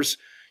cares?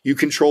 You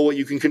control what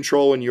you can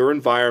control in your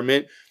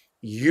environment.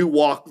 You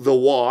walk the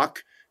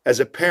walk as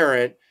a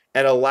parent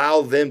and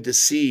allow them to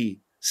see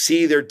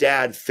their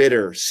dad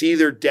fitter, see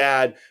their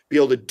dad be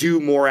able to do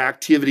more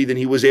activity than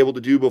he was able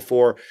to do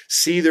before,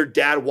 see their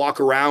dad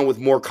walk around with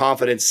more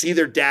confidence, see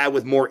their dad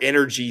with more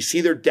energy, see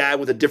their dad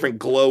with a different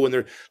glow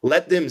in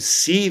let them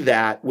see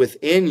that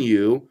within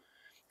you.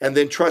 And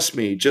then trust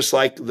me, just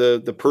like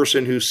the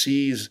person who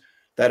sees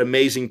that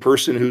amazing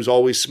person who's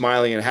always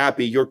smiling and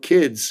happy, your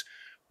kids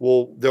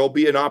there'll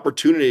be an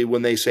opportunity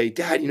when they say,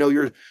 Dad,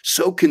 you're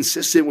so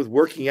consistent with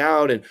working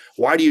out, and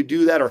why do you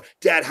do that? Or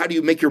Dad, how do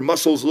you make your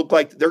muscles look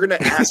like? They're going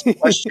to ask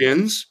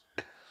questions.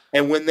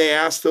 And when they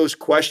ask those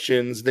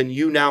questions, then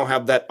you now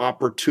have that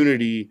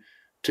opportunity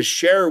to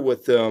share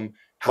with them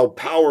how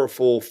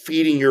powerful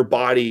feeding your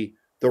body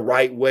the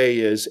right way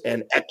is,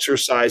 and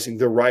exercising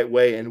the right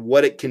way, and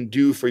what it can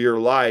do for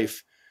your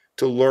life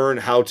to learn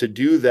how to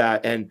do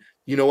that. And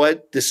you know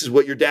what? This is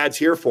what your dad's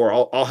here for.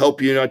 I'll help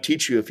you and I'll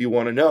teach you if you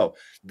want to know.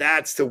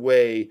 That's the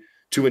way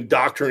to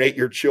indoctrinate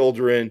your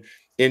children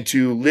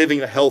into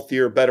living a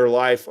healthier, better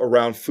life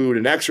around food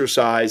and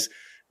exercise,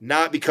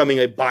 not becoming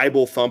a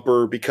Bible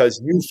thumper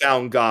because you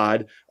found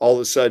God all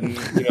of a sudden,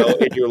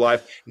 in your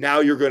life. Now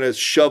you're going to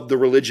shove the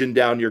religion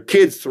down your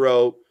kid's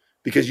throat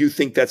because you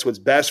think that's what's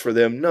best for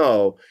them.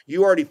 No,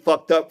 you already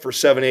fucked up for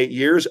 7, 8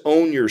 years.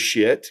 Own your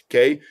shit.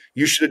 Okay.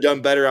 You should have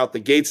done better out the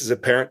gates as a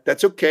parent.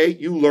 That's okay.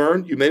 You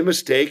learned, you made a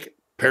mistake.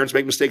 Parents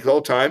make mistakes all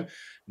the time.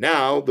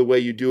 Now the way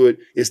you do it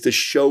is to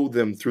show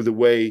them through the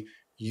way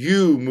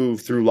you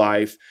move through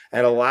life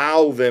and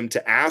allow them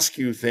to ask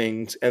you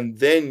things, and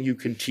then you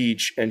can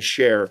teach and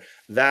share.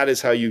 That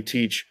is how you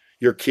teach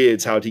your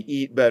kids how to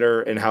eat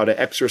better and how to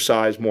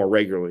exercise more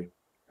regularly.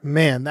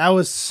 Man, that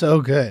was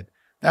so good.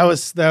 That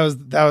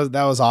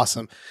was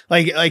awesome.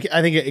 Like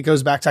I think it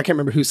goes back to, I can't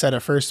remember who said it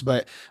first,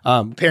 but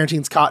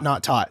parenting's caught,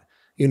 not taught.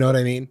 You know what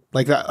I mean?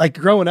 Like that, like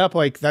growing up,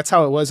 like that's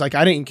how it was. Like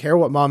I didn't care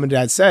what mom and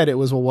dad said. It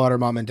was, well, what are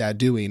mom and dad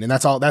doing? And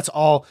that's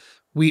all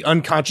we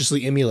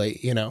unconsciously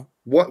emulate,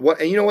 What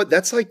and you know what?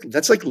 That's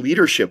like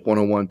leadership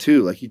 101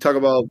 too. Like you talk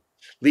about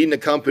leading a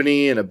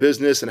company and a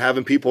business and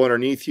having people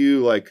underneath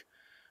you. Like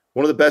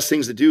one of the best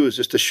things to do is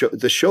just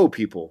to show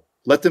people.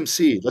 Let them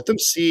see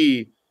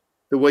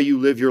the way you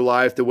live your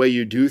life, the way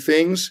you do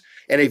things.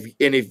 And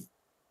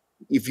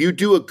if you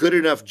do a good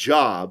enough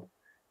job,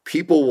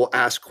 people will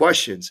ask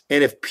questions.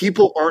 And if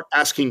people aren't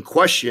asking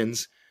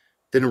questions,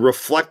 then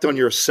reflect on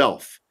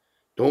yourself.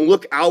 Don't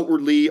look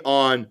outwardly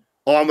on,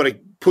 I'm going to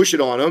push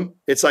it on them.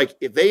 It's like,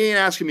 if they ain't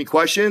asking me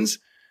questions,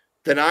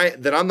 then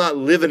I'm not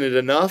living it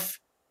enough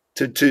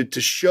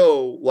to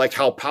show like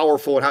how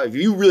powerful and how, if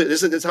you really,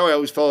 this is how I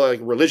always felt like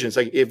religion. It's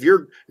like, if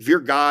your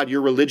God,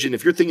 your religion,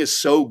 if your thing is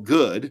so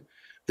good,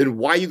 then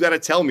why you got to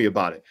tell me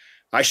about it?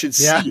 I should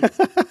see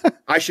it.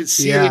 I should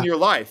see it in your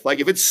life. Like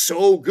if it's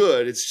so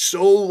good, it's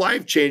so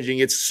life-changing,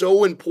 it's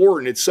so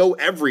important, it's so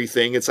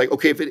everything. It's like,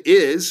 okay, if it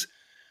is,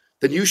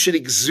 then you should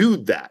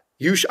exude that.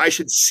 I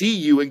should see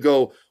you and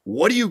go,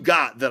 what do you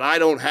got that I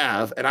don't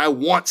have? And I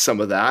want some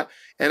of that.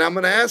 And I'm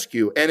going to ask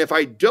you. And if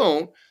I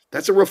don't,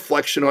 that's a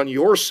reflection on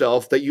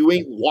yourself that you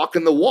ain't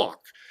walking the walk.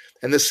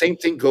 And the same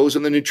thing goes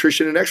in the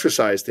nutrition and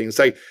exercise thing. It's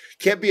like,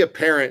 can't be a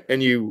parent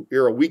and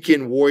you're a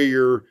weekend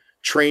warrior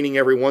training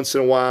every once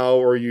in a while,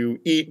 or you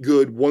eat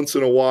good once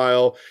in a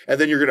while,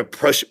 and then you're going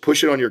to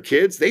push it on your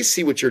kids. They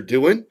see what you're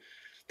doing.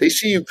 They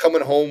see you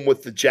coming home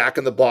with the Jack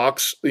in the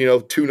Box,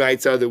 2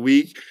 nights out of the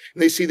week,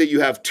 and they see that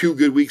you have 2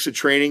 good weeks of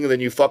training, and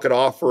then you fuck it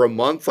off for a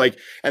month,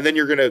 and then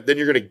you're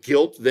gonna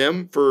guilt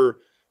them for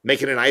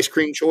making an ice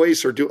cream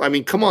choice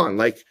come on,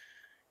 like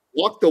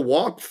walk the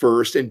walk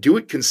first and do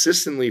it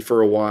consistently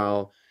for a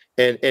while,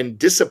 and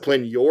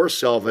discipline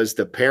yourself as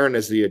the parent,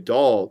 as the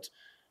adult,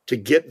 to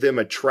get them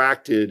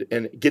attracted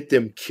and get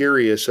them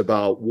curious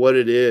about what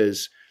it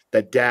is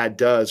that dad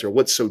does or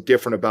what's so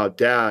different about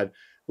dad.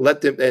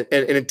 Let them, and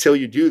until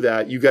you do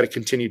that, you got to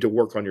continue to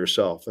work on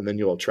yourself, and then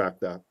you'll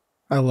attract that.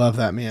 I love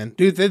that, man.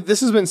 Dude,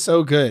 this has been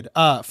so good.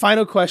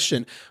 Final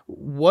question.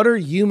 What are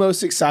you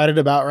most excited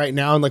about right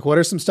now? And like, what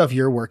are some stuff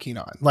you're working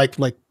on? Like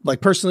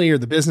personally or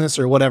the business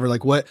or whatever,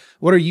 like what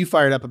are you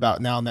fired up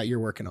about now that you're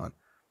working on?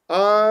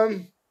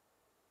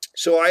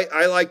 So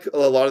I like a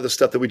lot of the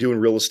stuff that we do in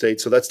real estate.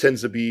 So that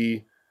tends to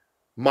be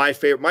my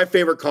favorite. My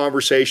favorite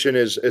conversation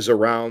is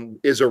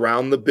around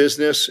the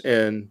business.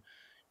 And,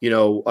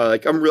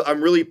 like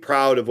I'm really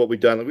proud of what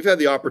we've done. Like, we've had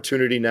the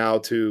opportunity now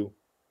to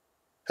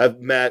have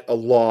met a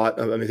lot.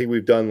 I think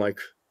we've done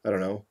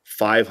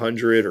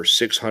 500 or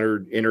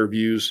 600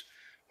 interviews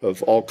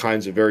of all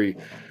kinds of very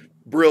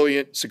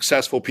brilliant,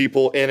 successful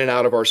people in and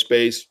out of our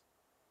space.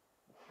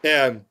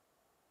 And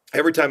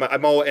every time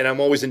I'm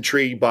always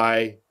intrigued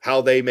by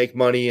how they make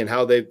money and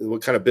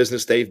what kind of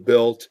business they've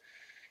built.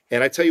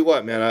 And I tell you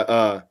what,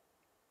 man,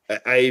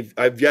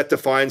 I've yet to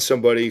find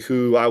somebody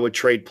who I would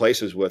trade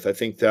places with. I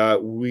think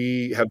that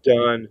we have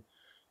done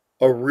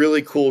a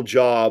really cool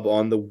job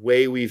on the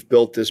way we've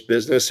built this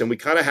business. And we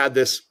kind of had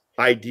this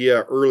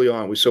idea early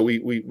on. We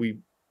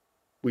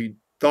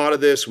thought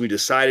of this, we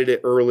decided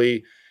it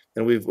early,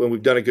 and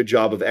we've done a good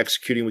job of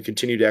executing. We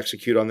continue to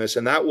execute on this.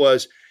 And that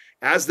was,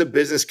 as the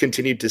business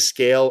continued to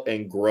scale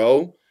and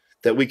grow,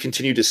 that we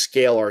continue to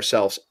scale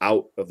ourselves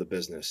out of the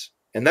business.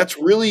 And that's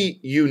really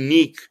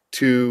unique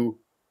to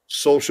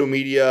social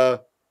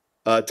media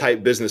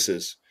type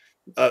businesses.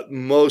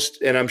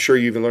 And I'm sure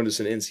you even learned this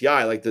in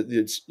NCI, like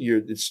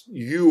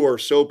you are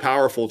so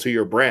powerful to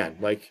your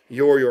brand. Like,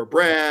 you're your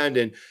brand,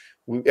 and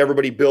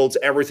everybody builds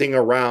everything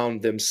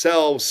around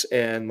themselves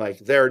and like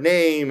their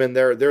name, and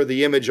they're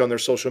the image on their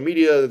social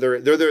media. They're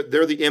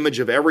the image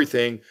of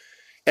everything.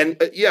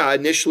 And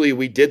initially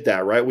we did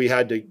that, right? We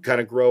had to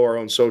kind of grow our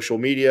own social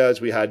medias.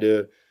 We had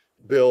to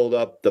build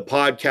up the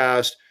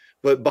podcast,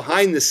 but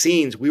behind the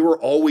scenes, we were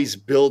always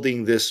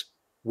building this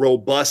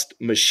robust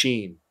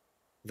machine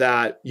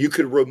that you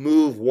could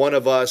remove one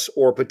of us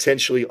or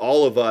potentially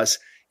all of us,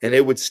 and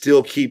it would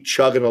still keep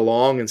chugging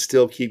along and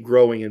still keep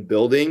growing and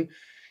building.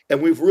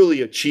 And we've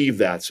really achieved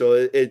that.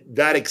 So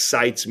that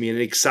excites me. And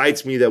it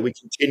excites me that we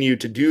continue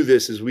to do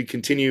this as we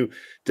continue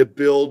to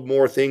build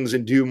more things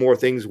and do more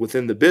things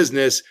within the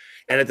business.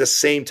 And at the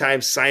same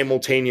time,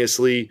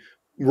 simultaneously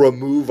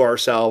remove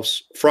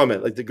ourselves from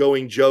it. Like, the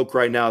going joke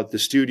right now at the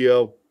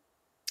studio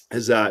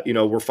is that,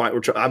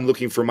 I'm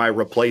looking for my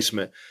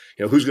replacement.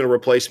 Who's going to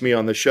replace me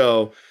on the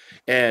show?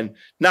 And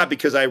not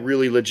because I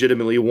really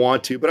legitimately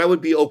want to, but I would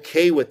be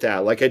okay with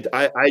that. Like,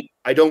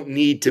 I don't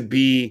need to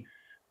be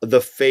the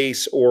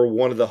face or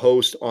one of the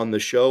hosts on the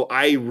show.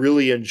 I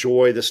really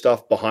enjoy the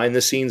stuff behind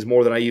the scenes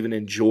more than I even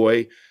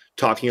enjoy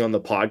talking on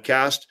the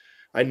podcast.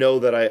 I know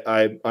that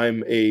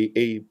I'm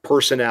a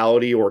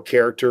personality or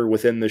character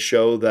within the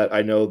show that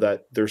I know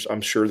that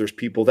I'm sure there's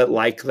people that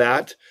like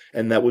that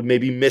and that would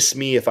maybe miss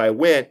me if I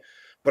went,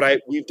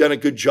 but we've done a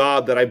good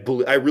job that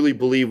I really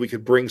believe we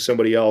could bring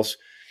somebody else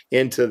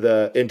into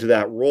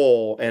that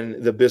role,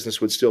 and the business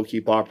would still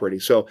keep operating.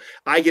 So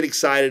I get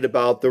excited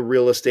about the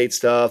real estate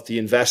stuff, the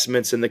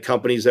investments in the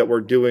companies that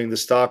we're doing, the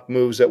stock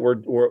moves that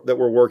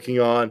we're working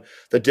on,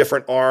 the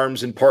different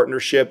arms and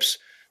partnerships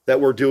that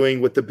we're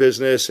doing with the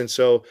business. And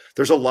so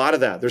there's a lot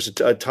of that. There's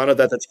a ton of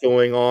that's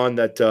going on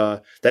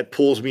that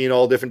pulls me in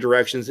all different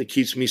directions. It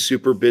keeps me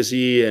super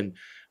busy, and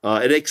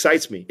it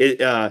excites me.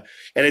 And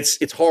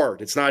it's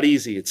hard. It's not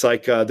easy. It's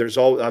like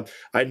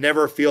I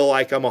never feel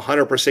like I'm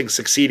 100%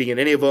 succeeding in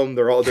any of them.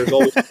 There's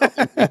always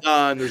something to be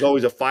done. There's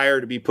always a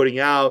fire to be putting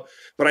out.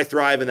 But I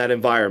thrive in that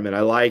environment. I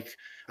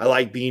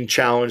like being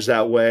challenged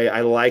that way.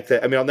 I like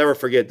that. I mean, I'll never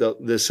forget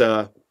this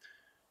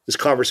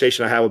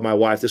conversation I had with my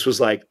wife. This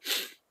was like,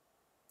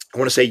 I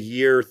want to say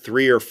year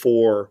 3 or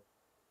 4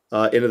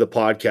 into the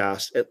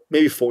podcast,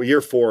 maybe year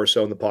 4 or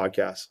so in the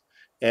podcast,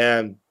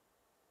 and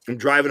I'm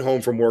driving home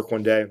from work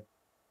one day.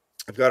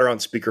 I've got her on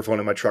speakerphone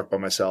in my truck by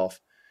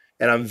myself,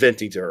 and I'm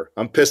venting to her.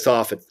 I'm pissed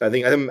off. I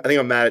think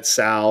I'm mad at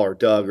Sal or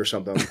Doug or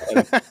something,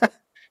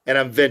 and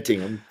I'm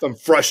venting. I'm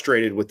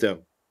frustrated with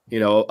them,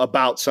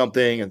 about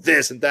something and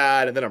this and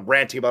that, and then I'm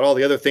ranting about all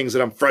the other things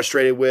that I'm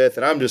frustrated with.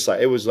 And I'm just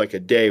like, it was like a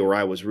day where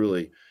I was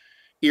really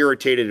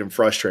irritated and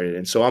frustrated,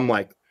 and so I'm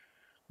like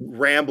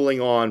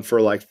rambling on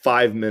for like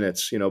 5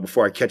 minutes,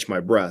 before I catch my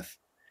breath,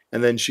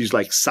 and then she's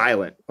like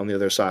silent on the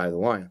other side of the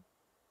line.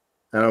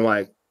 And I'm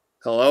like,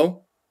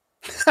 hello?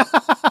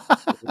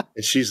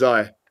 And she's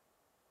like,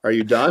 are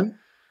you done?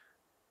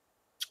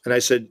 And I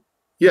said,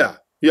 yeah,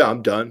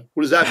 I'm done.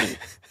 What does that mean?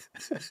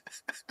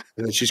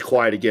 And then she's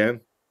quiet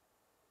again.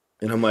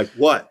 And I'm like,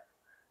 what?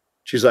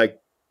 She's like,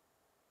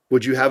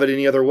 would you have it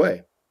any other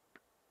way?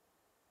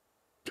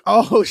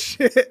 Oh,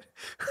 shit.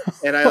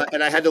 And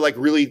I had to like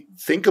really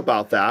think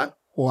about that.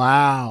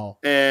 Wow.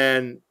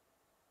 And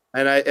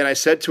I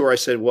said to her, I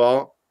said,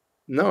 well,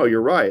 no,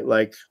 you're right.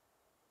 Like,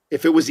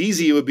 if it was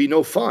easy, it would be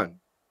no fun.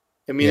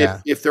 I mean,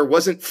 if there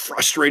wasn't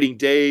frustrating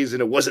days and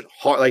it wasn't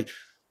hard, like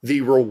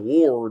the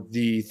reward,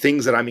 the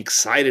things that I'm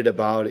excited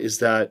about is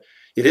that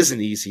it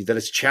isn't easy, that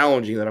it's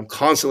challenging, that I'm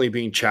constantly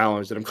being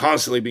challenged, that I'm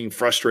constantly being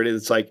frustrated.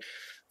 It's like,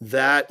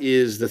 that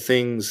is the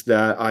things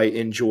that I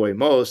enjoy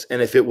most.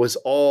 And if it was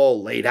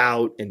all laid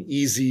out and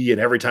easy, and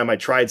every time I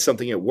tried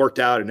something, it worked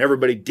out and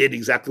everybody did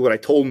exactly what I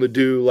told them to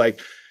do, like,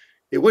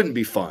 it wouldn't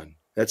be fun.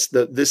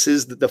 This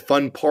is the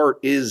fun part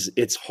is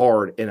it's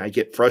hard and I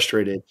get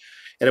frustrated.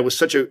 And it was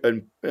such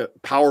a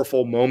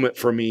powerful moment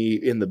for me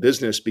in the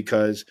business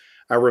because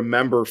I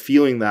remember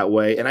feeling that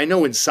way. And I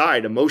know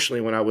inside emotionally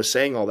when I was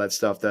saying all that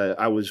stuff that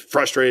I was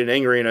frustrated and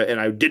angry and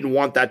I didn't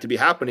want that to be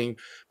happening.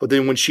 But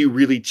then when she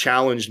really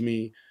challenged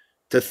me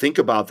to think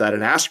about that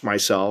and ask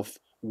myself,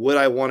 would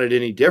I want it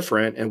any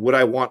different? And would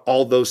I want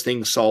all those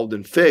things solved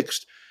and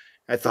fixed?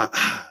 I thought,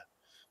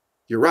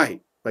 you're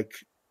right. Like,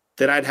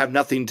 then I'd have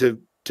nothing to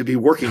be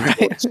working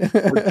towards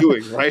or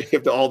doing, right?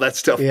 If all that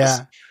stuff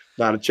is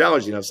not a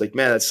challenge. I was like,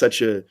 man, that's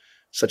such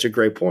a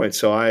great point.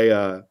 So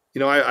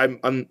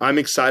I'm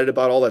excited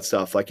about all that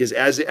stuff. Like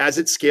as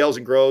it scales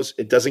and grows,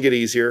 it doesn't get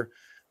easier.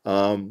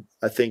 I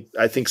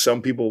think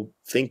some people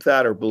think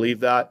that or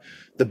believe that.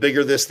 The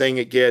bigger this thing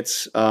it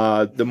gets,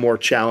 the more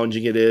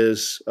challenging it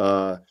is.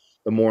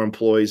 The more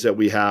employees that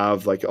we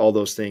have, like all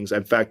those things.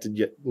 In fact,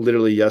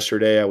 literally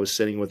yesterday, I was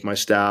sitting with my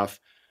staff,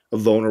 a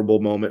vulnerable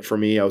moment for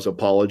me. I was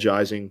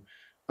apologizing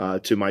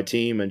to my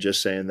team and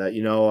just saying that,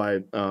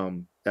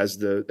 as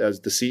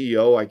the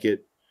CEO, I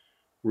get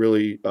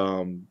really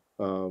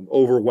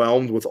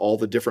overwhelmed with all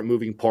the different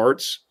moving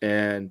parts,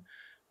 and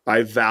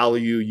I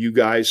value you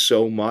guys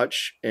so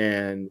much,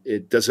 and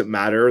it doesn't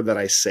matter that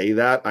I say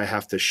that. I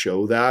have to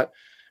show that.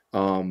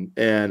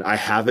 And I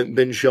haven't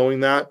been showing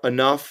that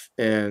enough.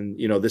 And,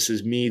 this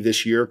is me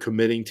this year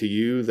committing to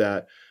you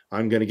that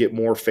I'm going to get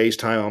more face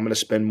time. I'm going to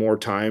spend more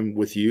time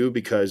with you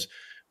because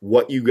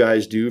what you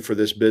guys do for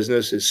this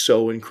business is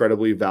so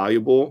incredibly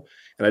valuable.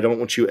 And I don't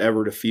want you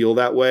ever to feel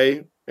that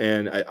way.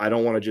 And I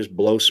don't want to just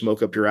blow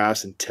smoke up your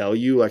ass and tell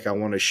you, like, I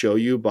want to show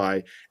you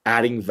by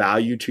adding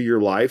value to your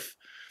life.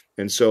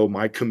 And so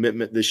my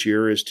commitment this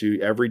year is to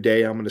every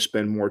day I'm going to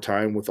spend more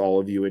time with all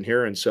of you in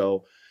here. And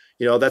so,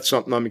 that's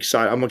something I'm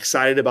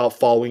excited about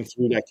following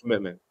through that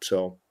commitment.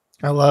 So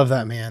I love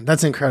that, man.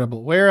 That's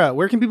incredible.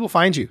 Where can people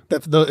find you?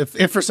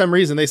 If for some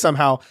reason they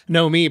somehow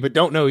know me but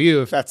don't know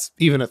you, if that's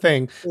even a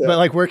thing, but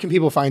like, where can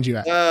people find you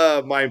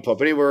at? Mind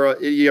Pump,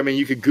 anywhere.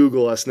 You could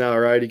Google us now,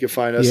 right? You can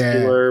find us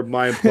anywhere,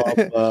 Mind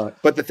Pump.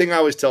 But the thing I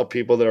always tell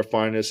people that are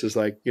finding us is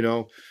like,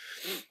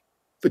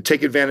 but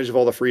take advantage of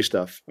all the free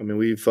stuff. I mean,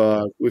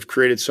 we've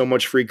created so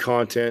much free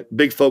content.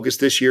 Big focus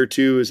this year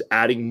too is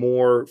adding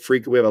more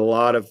free. We have a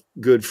lot of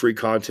good free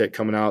content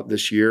coming out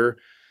this year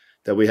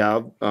that we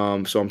have.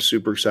 So I'm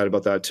super excited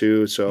about that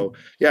too. So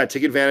yeah,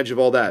 take advantage of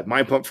all that.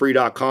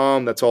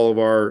 mindpumpfree.com. That's all of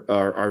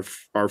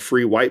our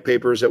free white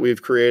papers that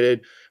we've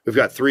created. We've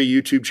got 3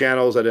 YouTube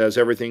channels that has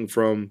everything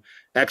from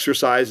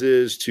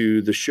exercises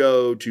to the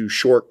show to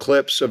short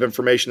clips of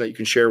information that you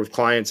can share with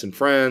clients and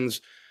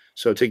friends.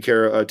 So take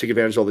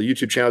advantage of all the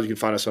YouTube channels. You can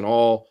find us on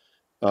all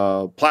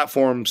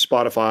platforms,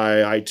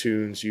 Spotify,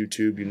 iTunes,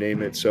 YouTube, you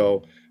name it.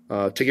 So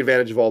take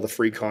advantage of all the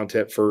free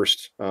content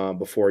first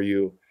before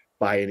you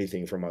buy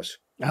anything from us.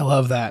 I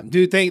love that,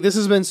 dude. This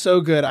has been so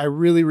good. I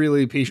really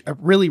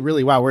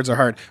wow, words are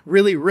hard.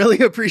 Really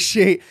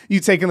appreciate you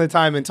taking the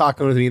time and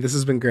talking with me. This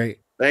has been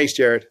great. Thanks,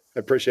 Jared. I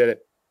appreciate it.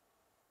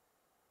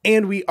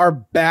 And we are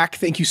back.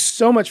 Thank you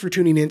so much for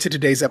tuning in to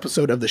today's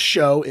episode of the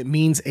show. It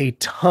means a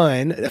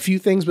ton. A few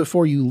things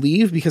before you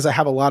leave, because I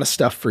have a lot of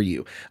stuff for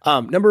you.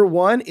 Number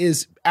one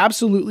is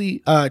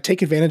absolutely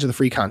take advantage of the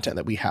free content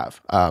that we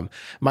have.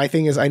 My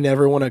thing is I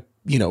never want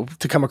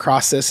to come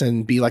across this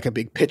and be like a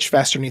big pitch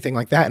fest or anything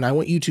like that. And I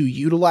want you to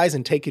utilize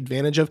and take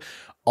advantage of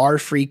our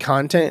free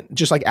content,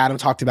 just like Adam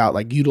talked about,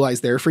 like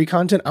utilize their free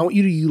content. I want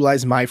you to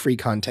utilize my free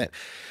content.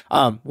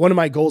 One of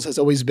my goals has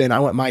always been, I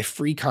want my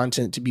free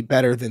content to be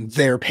better than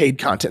their paid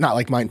content, not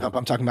like Mind Pump.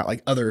 I'm talking about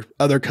like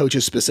other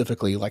coaches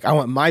specifically. Like I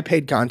want my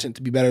paid content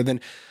to be better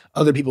than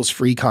other people's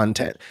free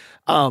content.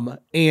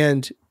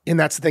 And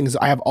that's the thing is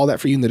I have all that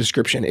for you in the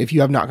description. If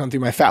you have not gone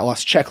through my fat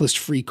loss checklist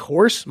free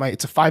course,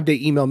 it's a 5-day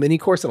email mini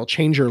course that'll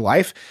change your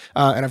life.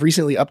 And I've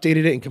recently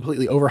updated it and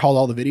completely overhauled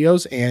all the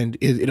videos, and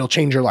it'll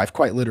change your life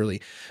quite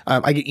literally.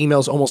 I get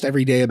emails almost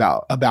every day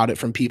about it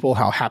from people,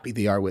 how happy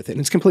they are with it. And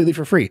it's completely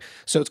for free.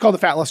 So it's called the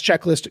Fat Loss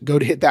Checklist. Go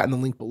to hit that in the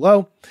link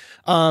below.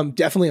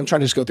 Definitely, I'm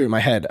trying to just go through it in my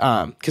head.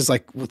 Cause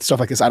like with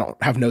stuff like this, I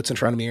don't have notes in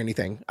front of me or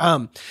anything.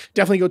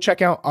 Definitely go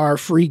check out our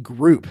free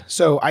group.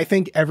 So I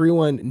think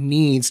everyone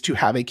needs to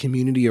have a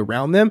community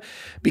around them,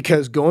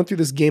 because going through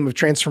this game of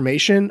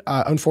transformation,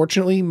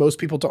 unfortunately, most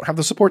people don't have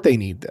the support they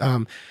need.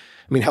 Hell,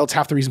 it's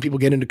half the reason people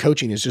get into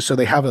coaching is just so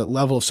they have a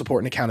level of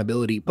support and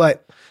accountability.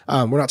 But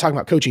we're not talking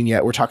about coaching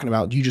yet. We're talking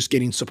about you just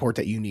getting support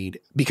that you need.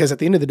 Because at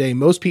the end of the day,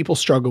 most people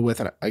struggle with,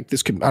 and like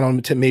this could, I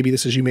don't know, maybe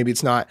this is you, maybe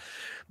it's not,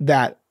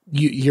 that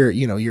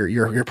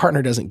your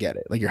partner doesn't get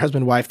it. Like your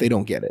husband, wife, they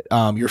don't get it.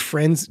 Your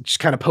friends just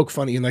kind of poke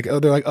funny and like, oh,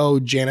 they're like, oh,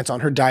 Janet's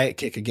on her diet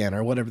kick again,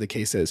 or whatever the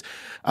case is.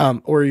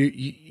 Or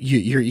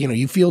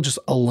you feel just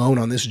alone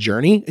on this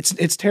journey.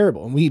 It's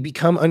terrible. And we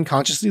become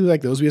unconsciously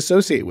like those we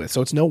associate with.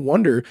 So it's no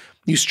wonder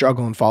you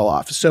struggle and fall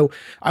off. So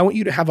I want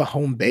you to have a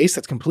home base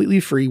that's completely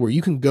free where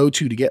you can go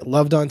to get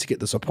loved on, to get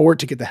the support,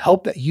 to get the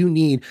help that you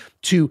need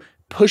to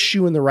push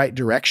you in the right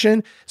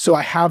direction. So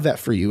I have that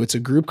for you. It's a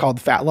group called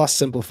Fat Loss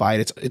Simplified.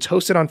 It's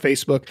hosted on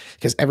Facebook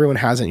because everyone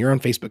has it. You're on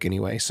Facebook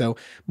anyway. So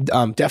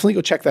definitely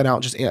go check that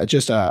out.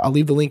 I'll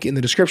leave the link in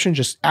the description.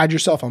 Just add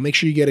yourself. I'll make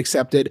sure you get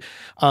accepted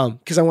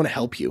because I want to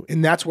help you.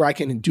 And that's where I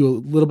can do a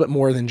little bit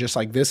more than just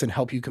like this and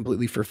help you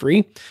completely for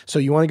free. So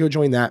you want to go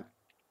join that.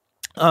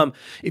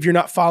 If you're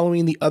not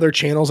following the other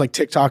channels like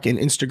TikTok and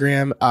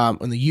Instagram,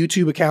 on the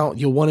YouTube account,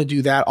 you'll want to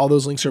do that. All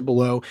those links are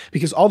below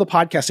because all the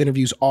podcast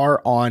interviews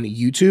are on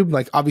YouTube.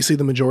 Like obviously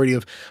the majority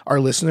of our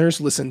listeners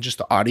listen just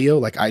to audio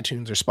like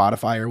iTunes or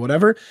Spotify or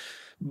whatever,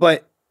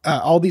 but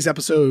all these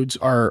episodes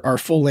are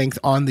full length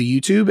on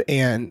the YouTube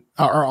and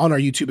are on our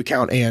YouTube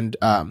account. And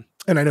I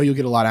know you'll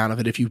get a lot out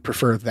of it if you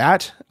prefer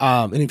that.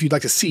 And if you'd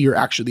like to see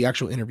the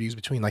actual interviews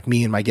between like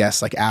me and my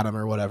guests, like Adam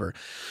or whatever.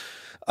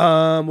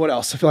 What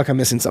else? I feel like I'm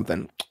missing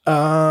something.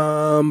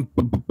 Also,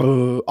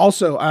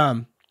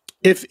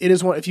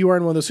 if you are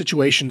in one of those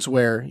situations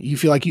where you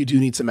feel like you do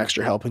need some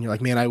extra help and you're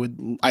like, man,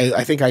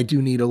 I think I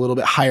do need a little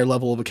bit higher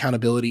level of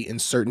accountability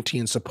and certainty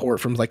and support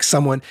from like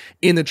someone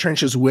in the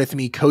trenches with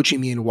me, coaching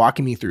me and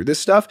walking me through this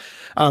stuff.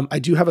 I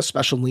do have a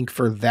special link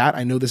for that.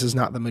 I know this is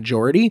not the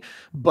majority,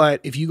 but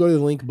if you go to the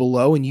link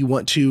below and you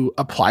want to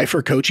apply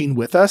for coaching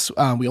with us,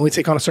 we only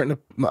take on a certain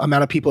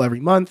amount of people every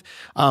month.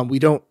 We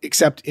don't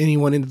accept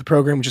anyone into the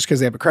program just because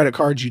they have a credit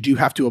card. You do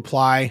have to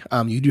apply.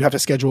 You do have to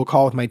schedule a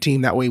call with my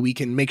team. That way we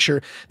can make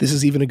sure this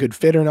is even a good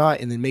fit or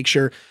not, and then make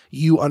sure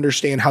you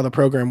understand how the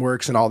program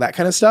works and all that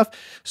kind of stuff.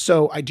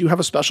 So I do have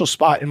a special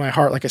spot in my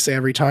heart, like I say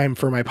every time,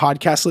 for my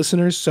podcast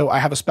listeners. So I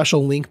have a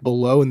special link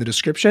below in the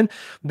description.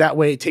 That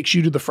way it takes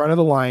you to the front of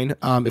the line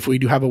if we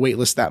do have a wait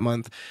list that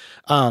month.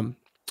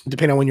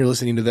 Depending on when you're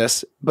listening to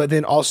this. But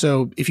then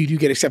also, if you do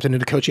get accepted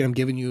into coaching, I'm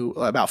giving you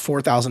about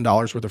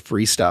 $4,000 worth of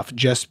free stuff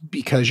just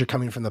because you're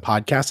coming from the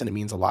podcast, and it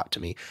means a lot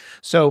to me.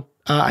 So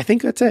I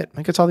think that's it. I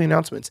think that's all the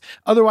announcements.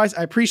 Otherwise,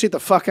 I appreciate the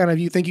fuck out of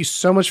you. Thank you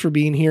so much for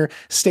being here.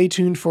 Stay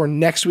tuned for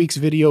next week's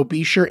video.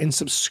 Be sure and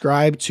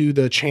subscribe to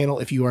the channel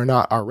if you are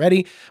not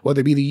already,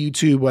 whether it be the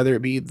YouTube, whether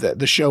it be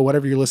the show,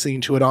 whatever you're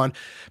listening to it on,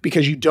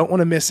 because you don't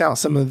want to miss out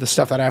some of the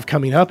stuff that I have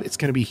coming up. It's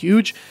going to be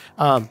huge.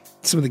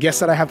 Some of the guests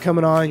that I have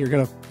coming on, you're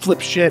going to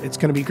flip shit. It's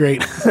going to be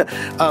great.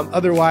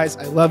 Otherwise,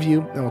 I love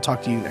you, and we'll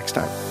talk to you next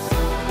time.